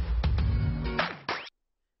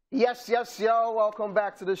 Yes, y'all. Welcome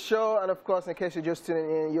back to the show. And of course, in case you're just tuning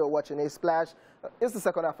in, you're watching Esplash. It's the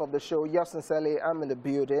second half of the show. Yours sincerely, I'm in the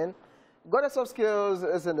building. Goddess of Skills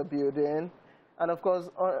is in the building. And of course,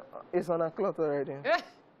 it's on a cloth already.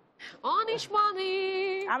 Onish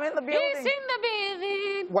money. I'm in the building. He's in the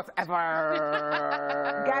building.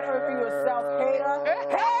 Whatever. Got it for yourself, hater.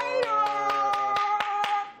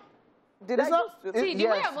 Did It's I not- just... See, the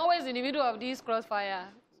way yes. I'm always in the middle of this crossfire.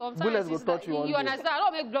 Sometimes Bullets will it's touch you one You day. understand? I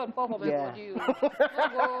don't make blood pop on my Yeah. body.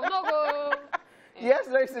 No go. Yes,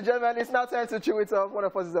 ladies and gentlemen, it's now time to chew it off. One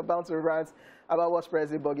of us is about to rant about what's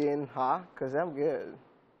presently bugging her, because I'm good.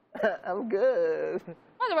 I'm good.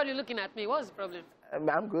 Why's everybody looking at me? What's the problem?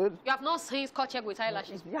 I'm good. You have not seen Scott check with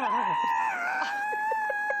eyelashes. Yeah.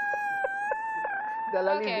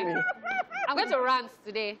 Dala, Okay. leave me. I'm going to rant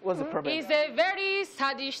today. What's the problem? It's a very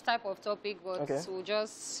saddish type of topic, but Okay. we'll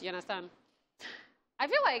just, you understand. I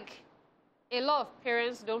feel like a lot of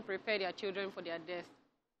parents don't prepare their children for their death.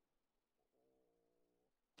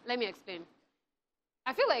 Let me explain.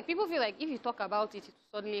 I feel like people feel like if you talk about it, it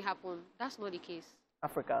will suddenly happen. That's not the case.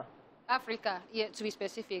 Africa. Africa, yeah, to be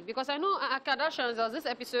specific. Because I know at Kardashians, there was this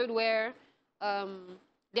episode where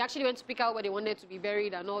they actually went to pick out where they wanted to be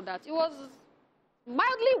buried and all that. It was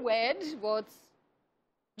mildly weird, but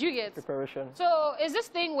do you get? Preparation. So it's this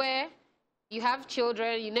thing where you have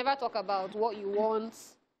children, you never talk about what you want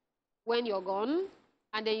when you're gone,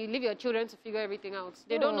 and then you leave your children to figure everything out.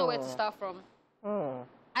 They don't know where to start from.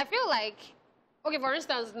 I feel like, okay, for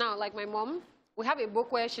instance, now, like my mom, we have a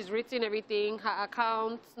book where she's written everything, her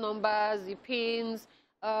accounts, numbers, the pins,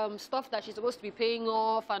 stuff that she's supposed to be paying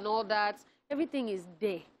off and all that. Everything is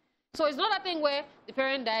there. So it's not that thing where the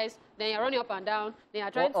parent dies, then you're running up and down, then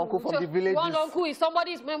you're trying one uncle from the village. One uncle is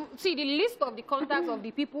somebody's... See, the list of the contacts of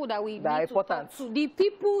the people that we that need important. to talk to, the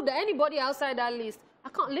people, anybody outside that list, I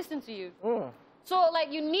can't listen to you. So,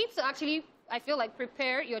 like, you need to actually, I feel like,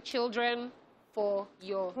 prepare your children for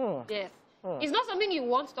your death. It's not something you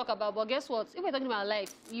want to talk about, but guess what? If we're talking about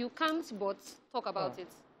life, you can't but talk about it.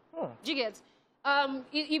 Do you get?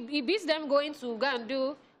 It beats them going to go and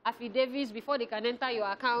do affidavits before they can enter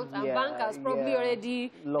your account, and bank has probably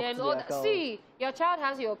already then all that. See, your child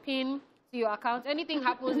has your PIN to your account. Anything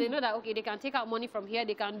happens, they know that, okay, they can take out money from here,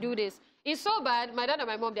 they can do this. It's so bad, my dad and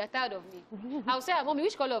my mom, they're tired of me. I'll say, Mommy,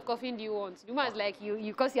 which color of coffin do you want? The woman's like, you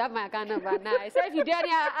because you have my account number now. I said, if you dare,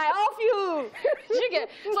 I off you. You get?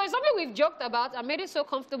 So it's something we've joked about and made it so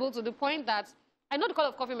comfortable to the point that I know the color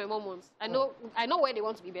of coffin my mom wants. I know where they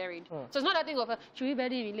want to be buried. So it's not that thing of, should we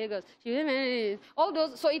bury in Lagos? Should we bury in... All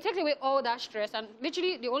those... So it takes away all that stress. And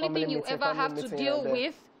literally, the only thing you ever have to deal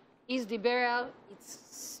with is the burial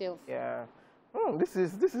itself. Yeah. This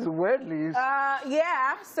is weirdly...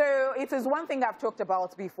 Yeah, so it is one thing I've talked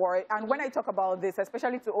about before. And when I talk about this,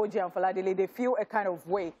 especially to OG and Faladele, they feel a kind of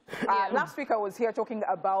way. Last week I was here talking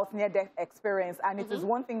about near-death experience. And it is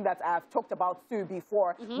one thing that I've talked about too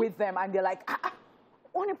before with them. And they're like,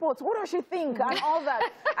 Onipot, what does she think? And all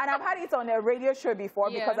that. And I've had it on a radio show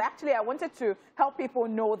before because actually I wanted to help people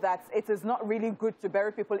know that it is not really good to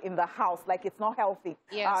bury people in the house. Like, it's not healthy.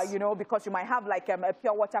 You know, because you might have like a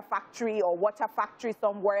pure water factory or water factory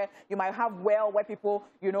somewhere. You might have well where people,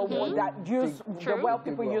 you know, that use the well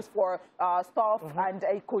people use for stuff. And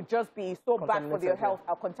it could just be so bad for their health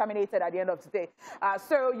or contaminated at the end of the day.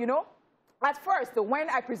 So, you know, at first, when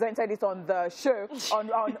I presented it on the show,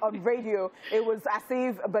 on radio, it was as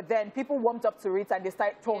if, but then people warmed up to it and they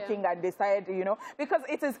started talking and they started, you know, because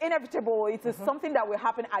it is inevitable. It is something that will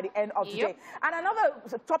happen at the end of the day. And another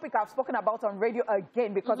topic I've spoken about on radio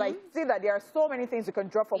again, because I see that there are so many things you can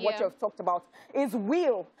draw from what you've talked about, is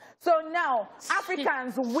will. So now,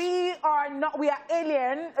 Africans, we are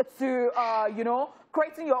alien to, you know,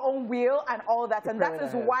 creating your own will and all that, and that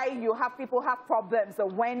is why you have people have problems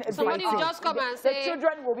when somebody will just come and say the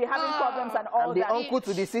children will be having problems and all and the that. uncle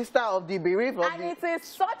to the sister of the bereaved. And it is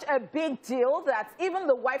such a big deal that even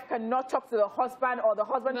the wife cannot talk to the husband or the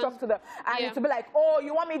husband talks to the and it will be like, oh,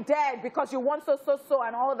 you want me dead because you want so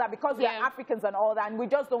and all that because we are Africans and all that, and we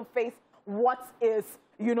just don't face what is,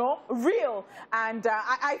 you know, real. And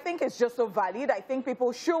I think it's just so valid. I think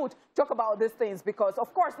people should talk about these things because,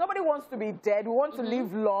 of course, nobody wants to be dead. We want to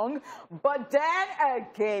live long. But then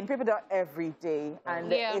again, people die every day.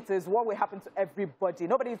 And it is what will happen to everybody.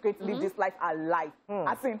 Nobody is going to live this life alive.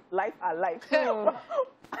 I think life alive.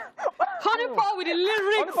 Honeypot with the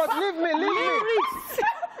lyrics. Honeypot, leave me, leave me.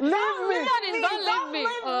 Leave me. Don't leave me.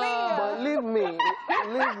 But leave me.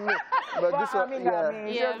 Leave me. But this one,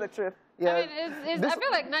 here's the truth. I mean, I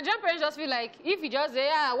feel like Nigerian parents just feel like if you just say,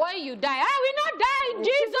 when you die, we not die in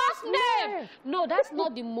Jesus' name. No, that's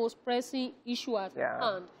not the most pressing issue at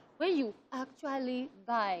hand. When you actually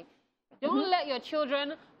die, don't let your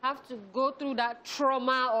children have to go through that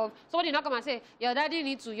trauma of somebody not come and say, your daddy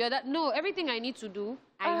needs to, no, everything I need to do,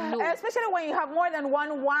 I know. Especially when you have more than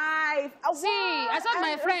one wife. See, I saw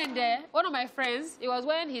my friend there, one of my friends, it was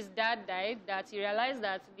when his dad died that he realized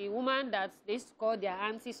that the woman that they used to call their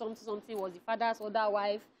auntie something was the father's other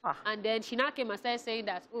wife. And then she now came and started saying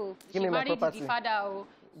that, oh, she married the father. Oh.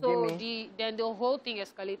 So then the whole thing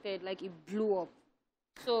escalated, like it blew up.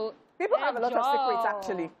 So people have a lot of secrets,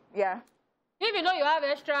 actually. Yeah. Even though you have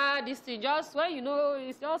extra this thing, just when you know,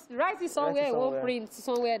 it's just write it somewhere, it won't print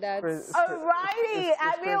somewhere that. Alrighty,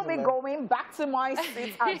 I will be going back to my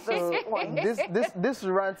seat at this point. This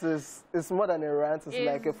rant is more than a rant, it's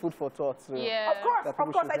like a food for thought. So of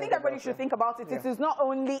course, I think everybody should think about it. It is not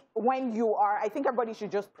only when you are, I think everybody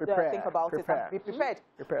should just think about it and be prepared.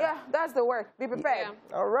 Yeah, that's the word, be prepared.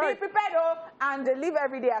 All right. Be prepared, and live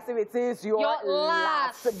every day as if it is your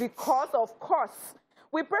last. Because, of course,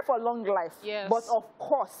 we pray for long life, but of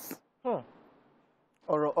course.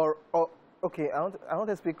 Okay, I want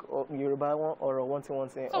to speak Yoruba one or one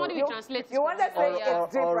thing. Somebody will translate. You want to say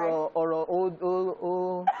it's deep, right? Or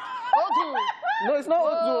no, it's not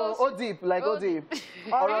O deep, like O deep.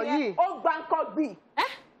 Or ye. Oh, Bangkok B.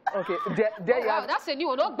 Okay, there you have. That's a new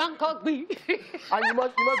one. Oh, Bangkok B. And you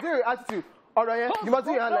must do your attitude. All right, you must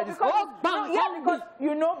do your hand like this. Because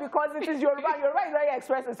you know, because it is Yoruba. Yoruba is very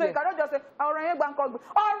expressive, so you cannot just say Ọ̀rọ̀ Bangkok.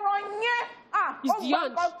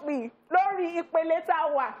 Bangkok B. Lórí ìpele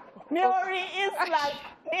tá wà ní orí Islam.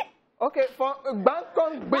 Okay, for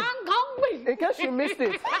Bangkok. In case you missed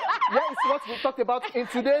it, yeah, it's what we talked about in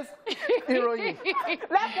today's heroine.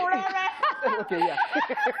 Okay, yeah.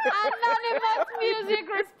 Anonymous music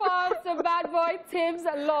response to Bad Boy Tim's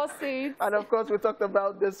lawsuit. And of course, we talked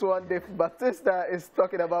about this one. Dave Batista is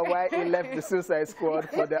talking about why he left the Suicide Squad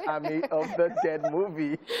for the Army of the Dead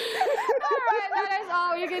movie. All right, that is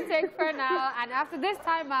all you can take for now. And after this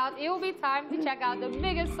timeout, it will be time to check out the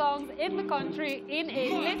biggest songs in the country in a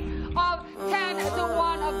list of 10 to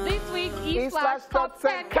 1 of this week's Esplash Top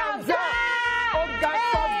 10 Countdown.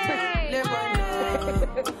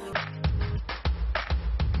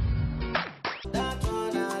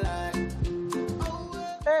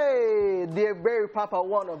 Hey, the very Papa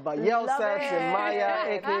one of Bayelsa, Maya,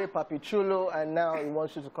 aka Papi Chulo, and now he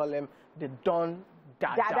wants you to call him the Don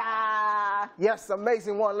Dada. Yes,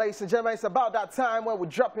 amazing one, ladies and gentlemen. It's about that time when we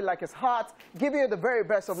drop it like it's hot, giving you the very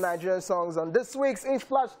best of Nigerian songs on this week's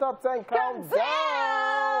Esplash Top 10 Countdown.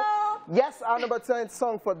 Yes, our number 10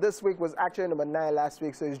 song for this week was actually number 9 last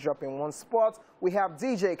week, so it's dropping one spot. We have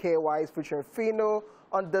DJ KY featuring Fino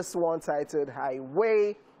on this one titled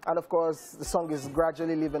Highway. And of course, the song is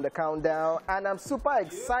gradually leaving the countdown. And I'm super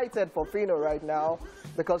excited for Fino right now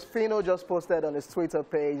because Fino just posted on his Twitter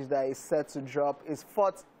page that he's set to drop his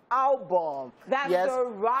 4th album. That's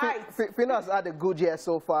right. Fino has had a good year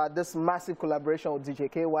so far. This massive collaboration with DJ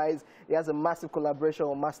KY's. He has a massive collaboration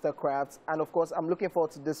with Mastercraft. And of course, I'm looking forward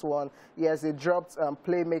to this one. Yes, he dropped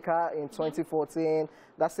Playmaker in 2014.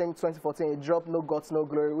 That same 2014, he dropped No Guts, No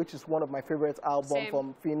Glory, which is one of my favorite albums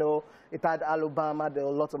from Fino. It had Alabama, there were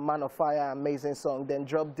a lot of Man of Fire, amazing song. Then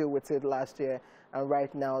dropped Deal With It last year. And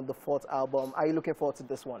right now, the 4th album. Are you looking forward to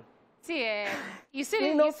this one? See, you see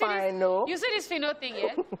this Fino thing,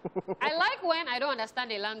 yeah? I like when I don't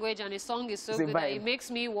understand a language and a song is so good that it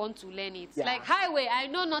makes me want to learn it. Yeah. Like Highway, I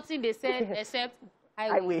know nothing they said except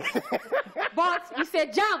highway. But it's a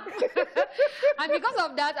jump. And because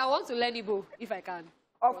of that, I want to learn Igbo if I can.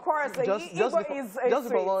 Of course, Igbo is just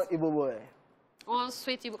for Igbo boy. Oh,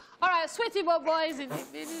 sweet Igbo. All right, sweet Igbo boys in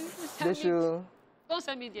the Don't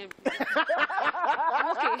send me DM.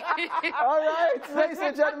 Okay. All right, ladies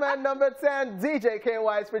and gentlemen, number 10, DJ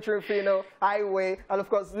KY featuring Fino, Highway. And of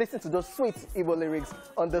course, listen to those sweet Igbo lyrics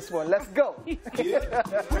on this one. Let's go. Hey,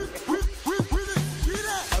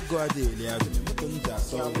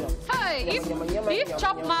 if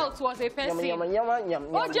Chop Mouth was a person,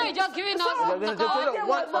 OJ just giving us OJ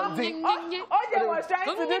was trying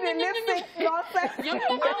to do the lip sync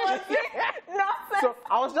nonsense. So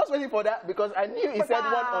I was just waiting for that because I knew he said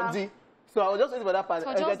one on D. So I was just waiting for that part.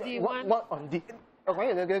 So just the one on D. Love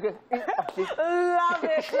it,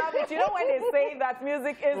 love it. You know when they say that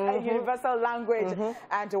music is a universal language,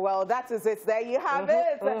 and well, that is it. There you have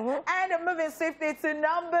it. And moving swiftly to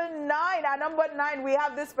number 9. At number 9, we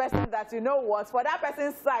have this person that you know what? For that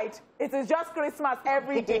person's side, it is just Christmas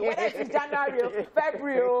every day. Whether it is January,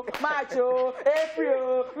 February, March,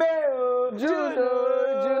 April, May, June,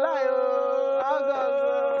 July,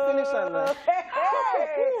 August. Finish that.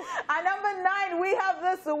 At number 9, we have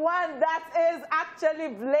this one that is actually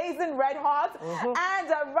blazing red hot. And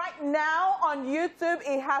right now on YouTube,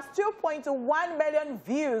 it has 2.1 million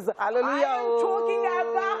views. Hallelujah. I am talking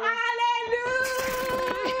about Hallelujah.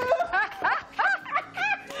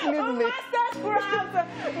 Mastercraft,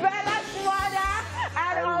 Bella Shmurda,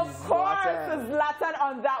 and of course, Zlatan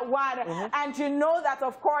on that one. And you know that,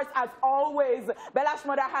 of course, as always, Bella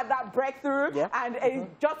Shmurda had that breakthrough, and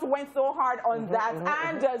it just went so hard on that.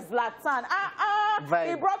 And Zlatan,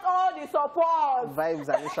 he brought all the support to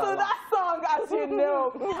that song, as you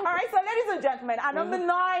know. All right, so ladies and gentlemen, at number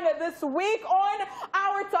 9 this week on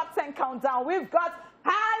our Top 10 Countdown, we've got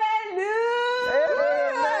Hallelujah.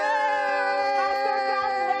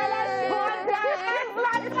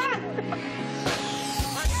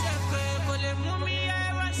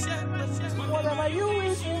 Whatever you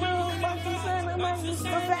wish, if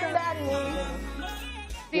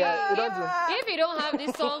you don't have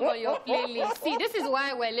this song on your playlist, see, this is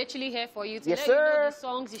why we're literally here for you to let you know the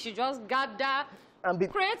songs. You should just gather, and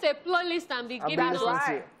create a playlist and be giving us.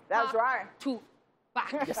 That's right.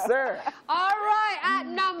 Back. Yes, sir. All right, at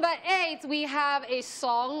number 8, we have a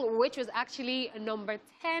song which was actually number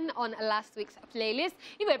 10 on last week's playlist.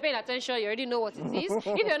 If you're paying attention, you already know what it is. If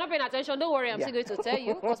you're not paying attention, don't worry, I'm still going to tell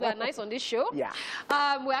you because we are nice on this show. Yeah.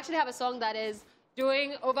 We actually have a song that is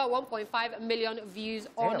doing over 1.5 million views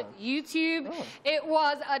on YouTube. It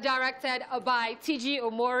was directed by T.G.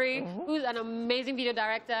 Omori, who's an amazing video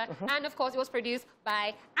director. And of course, it was produced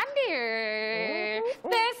by Andy.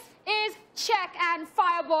 This is Check and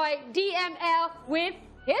Fireboy DML with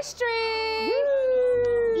History.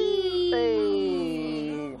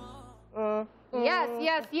 Hey.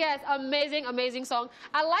 Yes. Amazing, amazing song.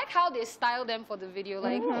 I like how they styled them for the video.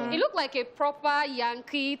 Like, it looked like a proper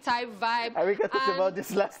Yankee type vibe. I think I talked about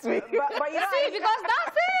this last week. But you know, See, because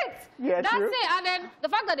that's it. Yeah, that's true. it. And then the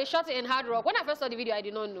fact that they shot it in Hard Rock. When I first saw the video, I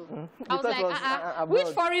did not know. I was Because like, which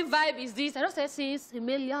foreign vibe is this? I just said, since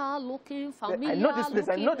familiar looking, familiar I know this place.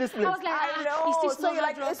 looking. I know this place. I was like, I know. is this So not you're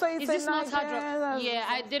Hard like, Rock? so it's Is this a not Hard Nigerian- Rock? Yeah,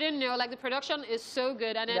 I didn't know. Like, the production is so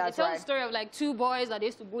good. And then That's it tells right. the story of like two boys that they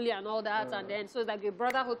used to bully and all that. And then, so it's like a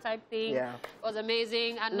brotherhood type thing. Yeah. It was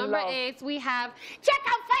amazing. And number Love. 8, we have Check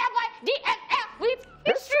Out Fireboy DFL with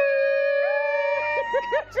History.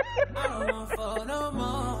 I don't want for no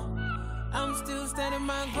more. I'm still standing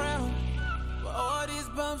my ground. But all these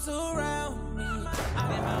bumps around me. I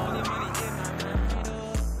did my only money in my mind.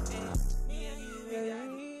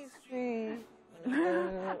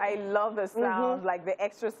 I love the sound, like the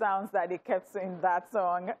extra sounds that they kept in that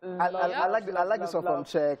song. I like this one from love.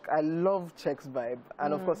 Czech. I love Czech's vibe.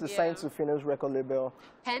 And of course, it's signed to Fino's record label,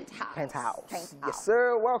 Penthouse. Yes,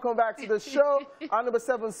 sir. Welcome back to the show. Our number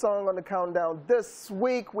 7 song on the countdown. This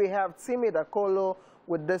week, we have Timmy Dakolo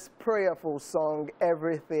with this prayerful song,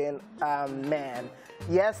 Everything Man.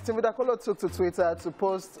 Yes, Timmy Dakolo took to Twitter to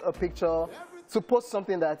post a picture, to post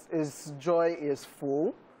something that his joy is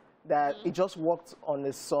full, that he just walked on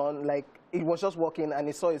his son, like he was just walking and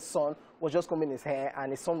he saw his son was just combing his hair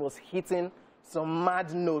and his son was hitting some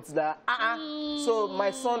mad notes that, So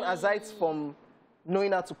my son, aside from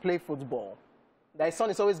knowing how to play football, that his son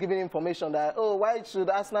is always giving information that, oh, why should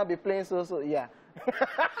Arsenal be playing so? Yeah.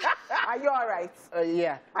 Are you all right?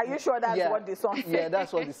 Yeah. Are you sure that's what the song said? Yeah,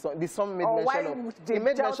 that's what the song made Or why mention of. did He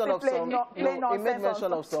made Chelsea mention of play some. play No, he made nonsense mention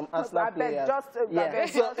on of some I Arsenal beg, players. I beg,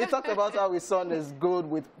 So he talked about how his son is good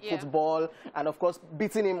with football, and of course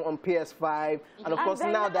beating him on PS5, and of course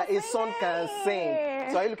then now now that his son can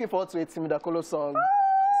sing. So are you looking forward to a Timmy Dakolo song?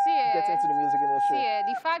 Get into the music industry.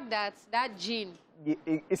 The fact that that gene,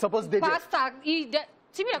 It's supposed to be. pastor,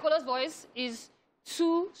 Timmy Dakolo's voice is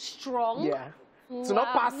too strong. Yeah. To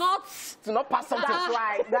not pass something.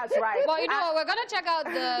 That's right. But you know what? We're going to check out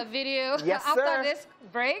the video Yes, after sir. this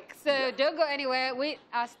break. So don't go anywhere. We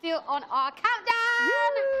are still on our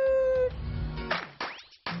countdown.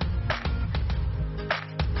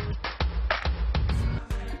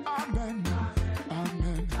 Amen,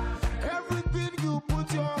 amen. Everything you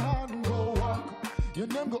put your hand go walk. Your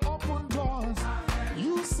name go open doors.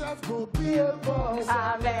 You self go be a boss.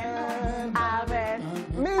 Amen. Amen.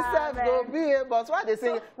 Me self go be a boss. Why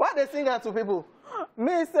they sing that to people?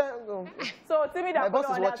 Me self go. So Timmy My boss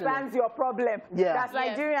Dakolo is watching understands your problem. Yeah. That's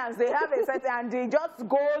Nigerians. They have a certain, and they just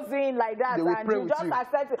goes in like that, They will and pray you with just you.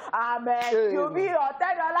 accept it. Amen. Hey. You'll be your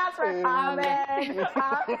 $10 friend. Amen.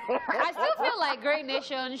 I still feel like Great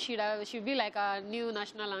Nation should be like our new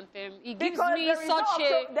national anthem. It gives Because me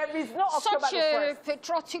there is no October such the a 1st.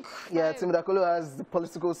 patriotic Yeah, vibe. Timmy Dakolo has the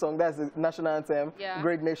political song. That's the national anthem. Yeah.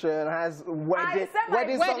 Great Nation has wedding said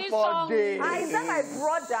my song for song. days. I said my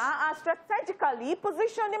brother has strategically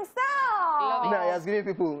positioned himself. Love it. Now he has given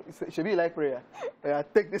people, should be like prayer.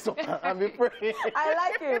 Take this one and be praying. I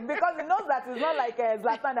like him because he knows that it's not like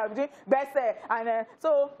Zlatan that between best and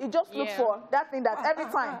so he just looks Yeah. for that thing that every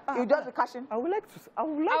time he just be cashing. I would like to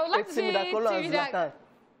see Timmy Dakolo Timmy and Dak- Zlatan.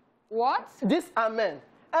 What? This amen.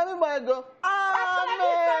 Everybody go, amen.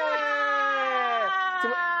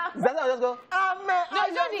 Zlatan will just go, amen.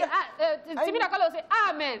 No, Timmy Dakolo will say,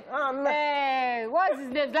 Amen. Amen. What's his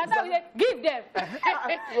name? Zlatan will say, give them.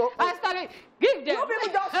 I started, give them. You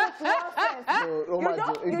people just put nonsense. Oh my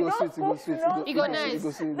God, it goes sweet, It go nice.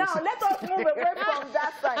 Now let us move away from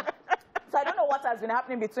that side. So I don't know what has been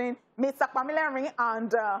happening between Mr. Pamilerin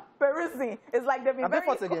and Peruzzi. It's like they've been Have they very...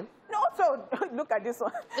 fought again? No, so look at this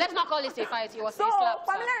one. Let's not call it a fight. It was So a slap.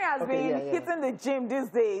 Pamilerin has Okay, been yeah. hitting the gym these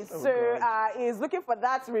days. Oh, so God. he's looking for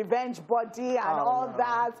that revenge body and Oh, all no.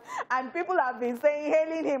 that. And people have been saying,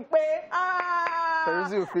 hailing him,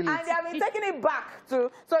 Peruzzi will feel and it. they have been taking it back to...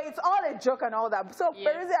 So it's all a joke and all that. So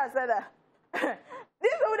Yeah. Peruzzi has said that...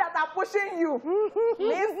 These people that are pushing you,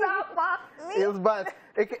 Mr. It's bad.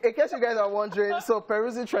 In case you guys are wondering, so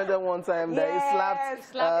Peruzzi trended one time that he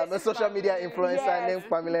slapped a social media influencer named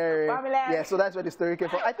Pamilerin. Yeah, so that's where the story came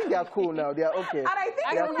from. I think they are cool now. They are okay. And I think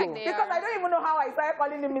I it don't was think they because are. I don't even know how I started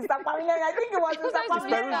calling him Mr. Pamilerin. I think it was Mr.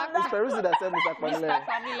 Pamilerin. It's Peruzzi that said Mr.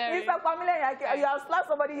 Pamilerin. Mr. Pamilerin, you have slapped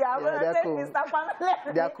somebody, you have they're said cool. Mr.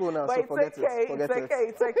 Pamilerin. They are cool now, But so it's forget okay, it. Forget it's it. okay,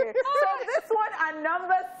 it's okay. So this one at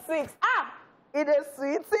number 6. It is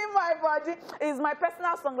sweet in my body. It's my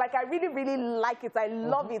personal song. Like, I really, really like it. I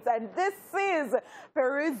love it. And this is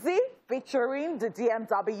Peruzzi featuring the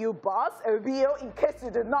DMW boss, Obio. In case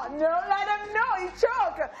you did not know, let them know. He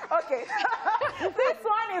choke. Okay. This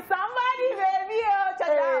one is Somebody Baby. Oh,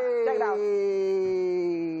 check it out. Check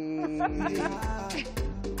it out.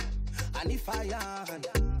 And if I am,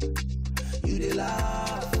 you they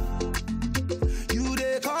laugh, you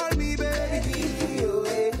they call me baby.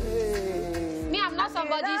 Me, I'm not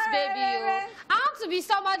somebody's baby. Oh. I want to be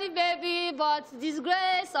somebody baby, but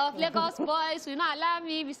disgrace of Lagos boys will not allow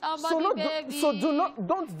me to be somebody baby.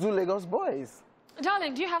 Don't do Lagos boys.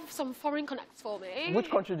 Darling, do you have some foreign connects for me?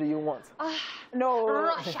 Which country do you want? No.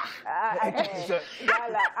 Russia.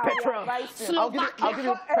 Petrol. I'll give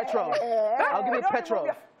you petrol. I'll give you petrol.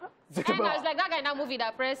 And I was like, that guy in that movie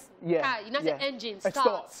that press car, you know, the engine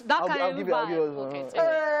starts. Stop. That I'll give you. Okay,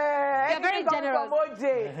 You're very generous. Do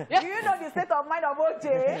you know the state of mind of OJ?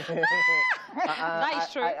 That is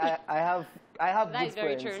true. I have That good is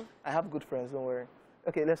very friends. true. I have good friends, don't worry.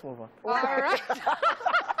 Okay, let's move on. All right.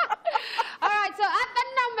 All right, so at the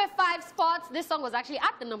number 5 spot, this song was actually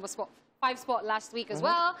at the number 5 spot last week as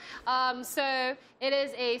well. So it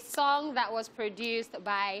is a song that was produced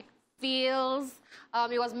by Feels.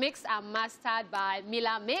 It was mixed and mastered by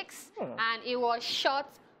Mila Mix, and it was shot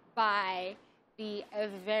by the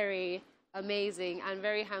very amazing and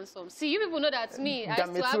very handsome. See, you people know that's me. I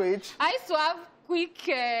used to have quick.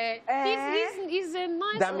 He's a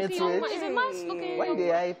nice looking young man. He's a nice looking. Why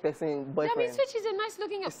the eye person boyfriend? Dami Switch is a nice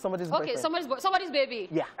looking. It's somebody's boyfriend. Okay, somebody's baby.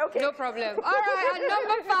 Yeah. Okay. No problem. All right, at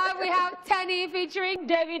number 5 we have Tenny featuring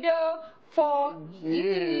Davido for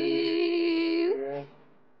you.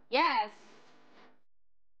 Yes.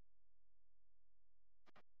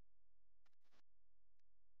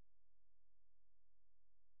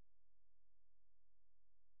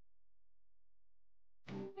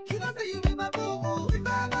 You know that you be my boo. If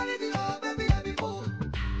I wanted to go, baby, I be fool.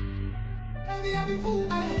 Baby, I be fool.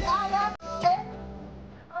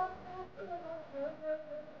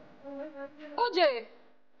 OJ.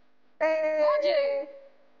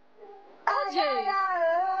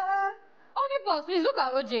 Only boss, please look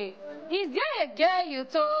at OJ. Is there a girl you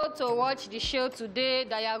told to watch the show today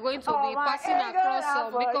that you are going to be passing across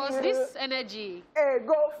some? Because this energy. Hey,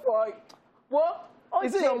 go for it. What?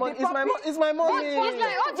 Is it your money? It's my money. It's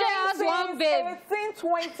like OJ has one babe.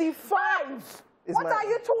 1825. What are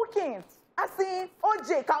you talking? I see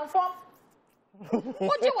OJ confirm.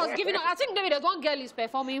 OJ was giving up. I think maybe there's one girl he's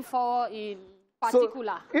performing for in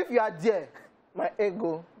particular. So, if you are there, my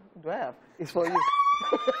ego, do I have? It's for you.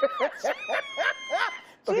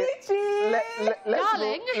 Okay.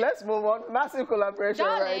 Let's move on. Massive collaboration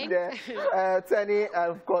right there. Tenny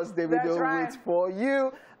and of course Davido with For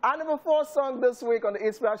You. Our number 4 song this week on the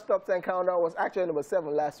Esplash Top 10 Countdown was actually number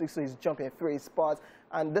 7 last week, so he's jumping 3 spots.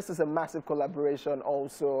 And this is a massive collaboration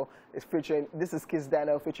also. It's featuring, this is Kiss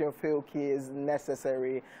Daniel featuring Phil Keys,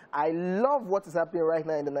 Necessary. I love what is happening right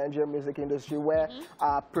now in the Nigerian music industry where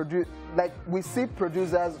we see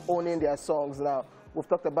producers owning their songs now. We've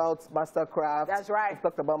talked about Mastercraft. That's right. We've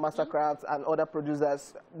talked about Mastercraft and other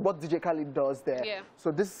producers, what DJ Khaled does there. Yeah.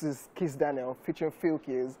 So this is Kiss Daniel featuring Phil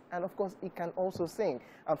Keys. And of course, he can also sing.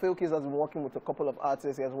 And Phil Keys has been working with a couple of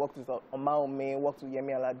artists. He has worked with Omaome, worked with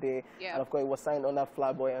Yemi Alade. Yeah. And of course, he was signed under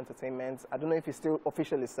Flyboy Entertainment. I don't know if he's still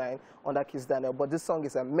officially signed under Kiss Daniel, but this song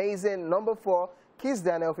is amazing. Number 4, Kiss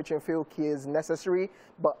Daniel featuring Phil Keys, Necessary.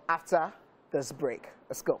 But after this break,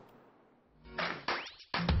 let's go.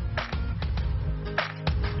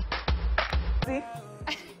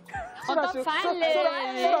 So that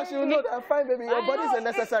she will know that fine baby, your body is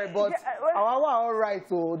unnecessary, but all right,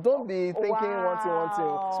 so don't be thinking one thing.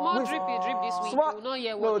 Small drip you drip this week. No,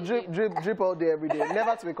 drip all day, every day.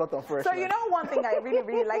 Never to be cut on fresh. So you know one thing I really,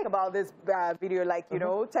 really like about this video, like, you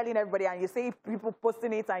know, telling everybody, and you see people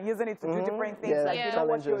posting it and using it to do different things. Yeah, like, you know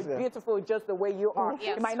what, you're beautiful just the way you are.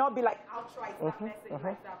 Yes. It might not be like outright that message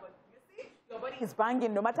like that, but you see, your body is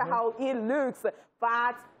banging no matter how it looks.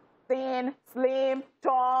 Fat, thin, slim,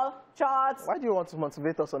 tall, short. Why do you want to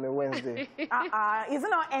motivate us on a Wednesday? It's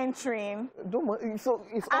not entering. And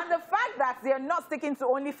the fact that they're not sticking to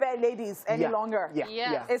only fair ladies any longer.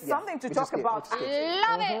 It's something to talk about.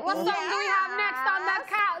 Love it. What song do we have next on the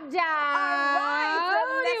countdown? All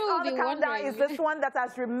right. Next on the countdown is this one that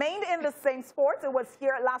has remained in the same sport. It was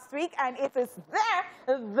here last week, and it is there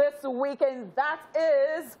this week, and that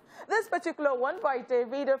is this particular one by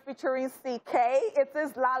Davido featuring CK. It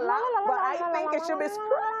is La La, but I think it should be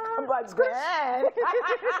But then,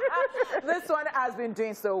 this one has been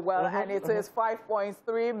doing so well, and it is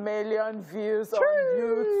 5.3 million views on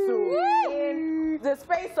YouTube in the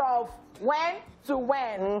space of when to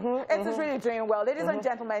when. It is really doing well. Ladies and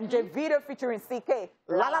gentlemen, Davido featuring CK.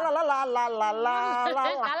 La la la la la la la la la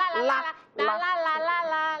la la.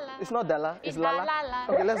 It's not Dala, it's Lala. La.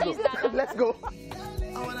 Okay, let's go. Let's go. I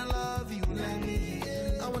wanna love you, Lily.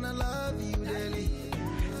 I wanna love you, Lily.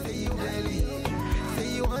 Say you, Lily. Say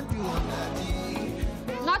you want you,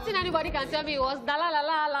 Lily. Nothing anybody can tell me was da la la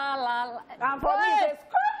la la la. And for me, it's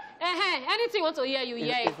Anything you want to hear, you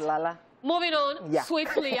hear it. It's Lala. Moving on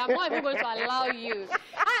swiftly. I'm not even going to allow you.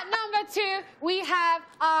 At number 2, we have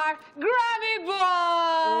our Grammy boy.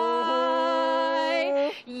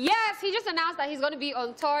 Yes, he just announced that he's going to be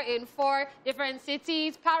on tour in 4 different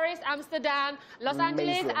cities: Paris, Amsterdam, Los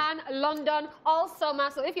Angeles, and London all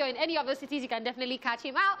summer. So if you're in any of those cities, you can definitely catch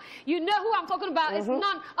him out. You know who I'm talking about. It's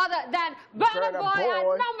none other than Burna Boy. At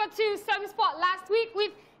number 2, same spot last week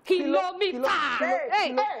with Kilometer.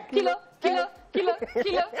 Hey, kilo. Hey,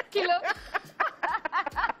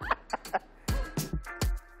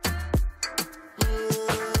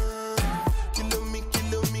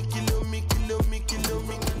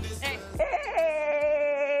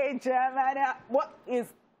 Jamana. What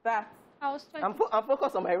is that? I was trying I'm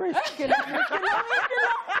focused on my race.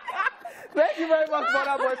 Thank you very much,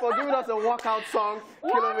 Burna Boy, for giving us a workout song,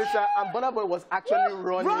 Kilometer. And Burna Boy was actually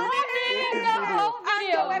running. And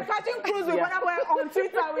we're catching cruise with Burna Boy on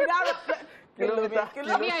Twitter without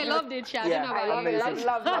Kilometer. Me, I loved it, Sha. I don't know about you. Amazing.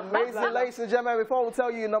 Love. Amazing, ladies and gentlemen. Before we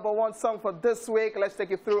tell you #1 song for this week, let's take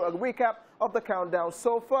you through a recap of the countdown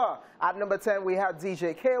so far. At number 10, we had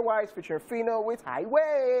DJ KY's featuring Fino with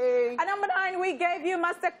Highway. At number 9, we gave you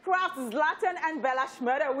Mastercraft, Zlatan, and Bella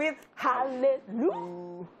Schmurder with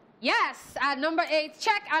Hallelujah. Yes, at number 8,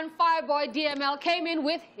 Check and Fireboy DML came in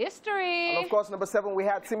with History. And of course, number 7, we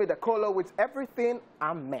had Timmy Decolo with Everything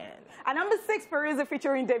I'm Man. At number 6, Parisa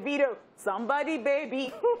featuring Davido, Somebody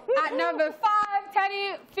Baby. At number 5,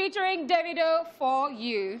 Teddy featuring Davido, For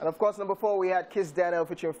You. And of course, number 4, we had Kiss Daniel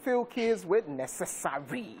featuring Phil Keys with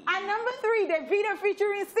Necessary. At number 3, Davido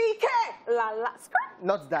featuring CK, La La Skirt.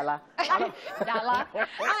 Not Dala. Dala. At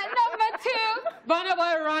number 2, Burna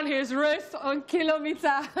Boy ran his race on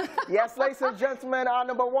Kilometer. Yes, ladies and gentlemen, our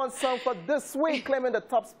 #1 song for this week, claiming the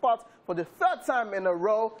top spot for the 3rd time in a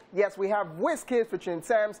row. Yes, we have Wizkid featuring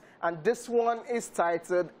Thames, and this one is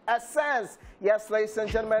titled Essence. Yes, ladies and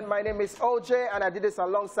gentlemen, my name is OJ, and I did this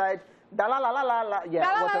alongside whatever.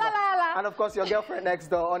 And of course, your girlfriend next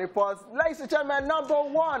door on the pause. Ladies and gentlemen,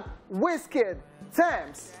 #1, Wizkid,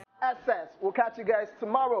 Thames, Essence. We'll catch you guys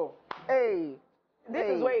tomorrow. Hey. This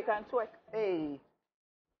is where you can twerk. Hey.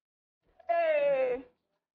 Hey.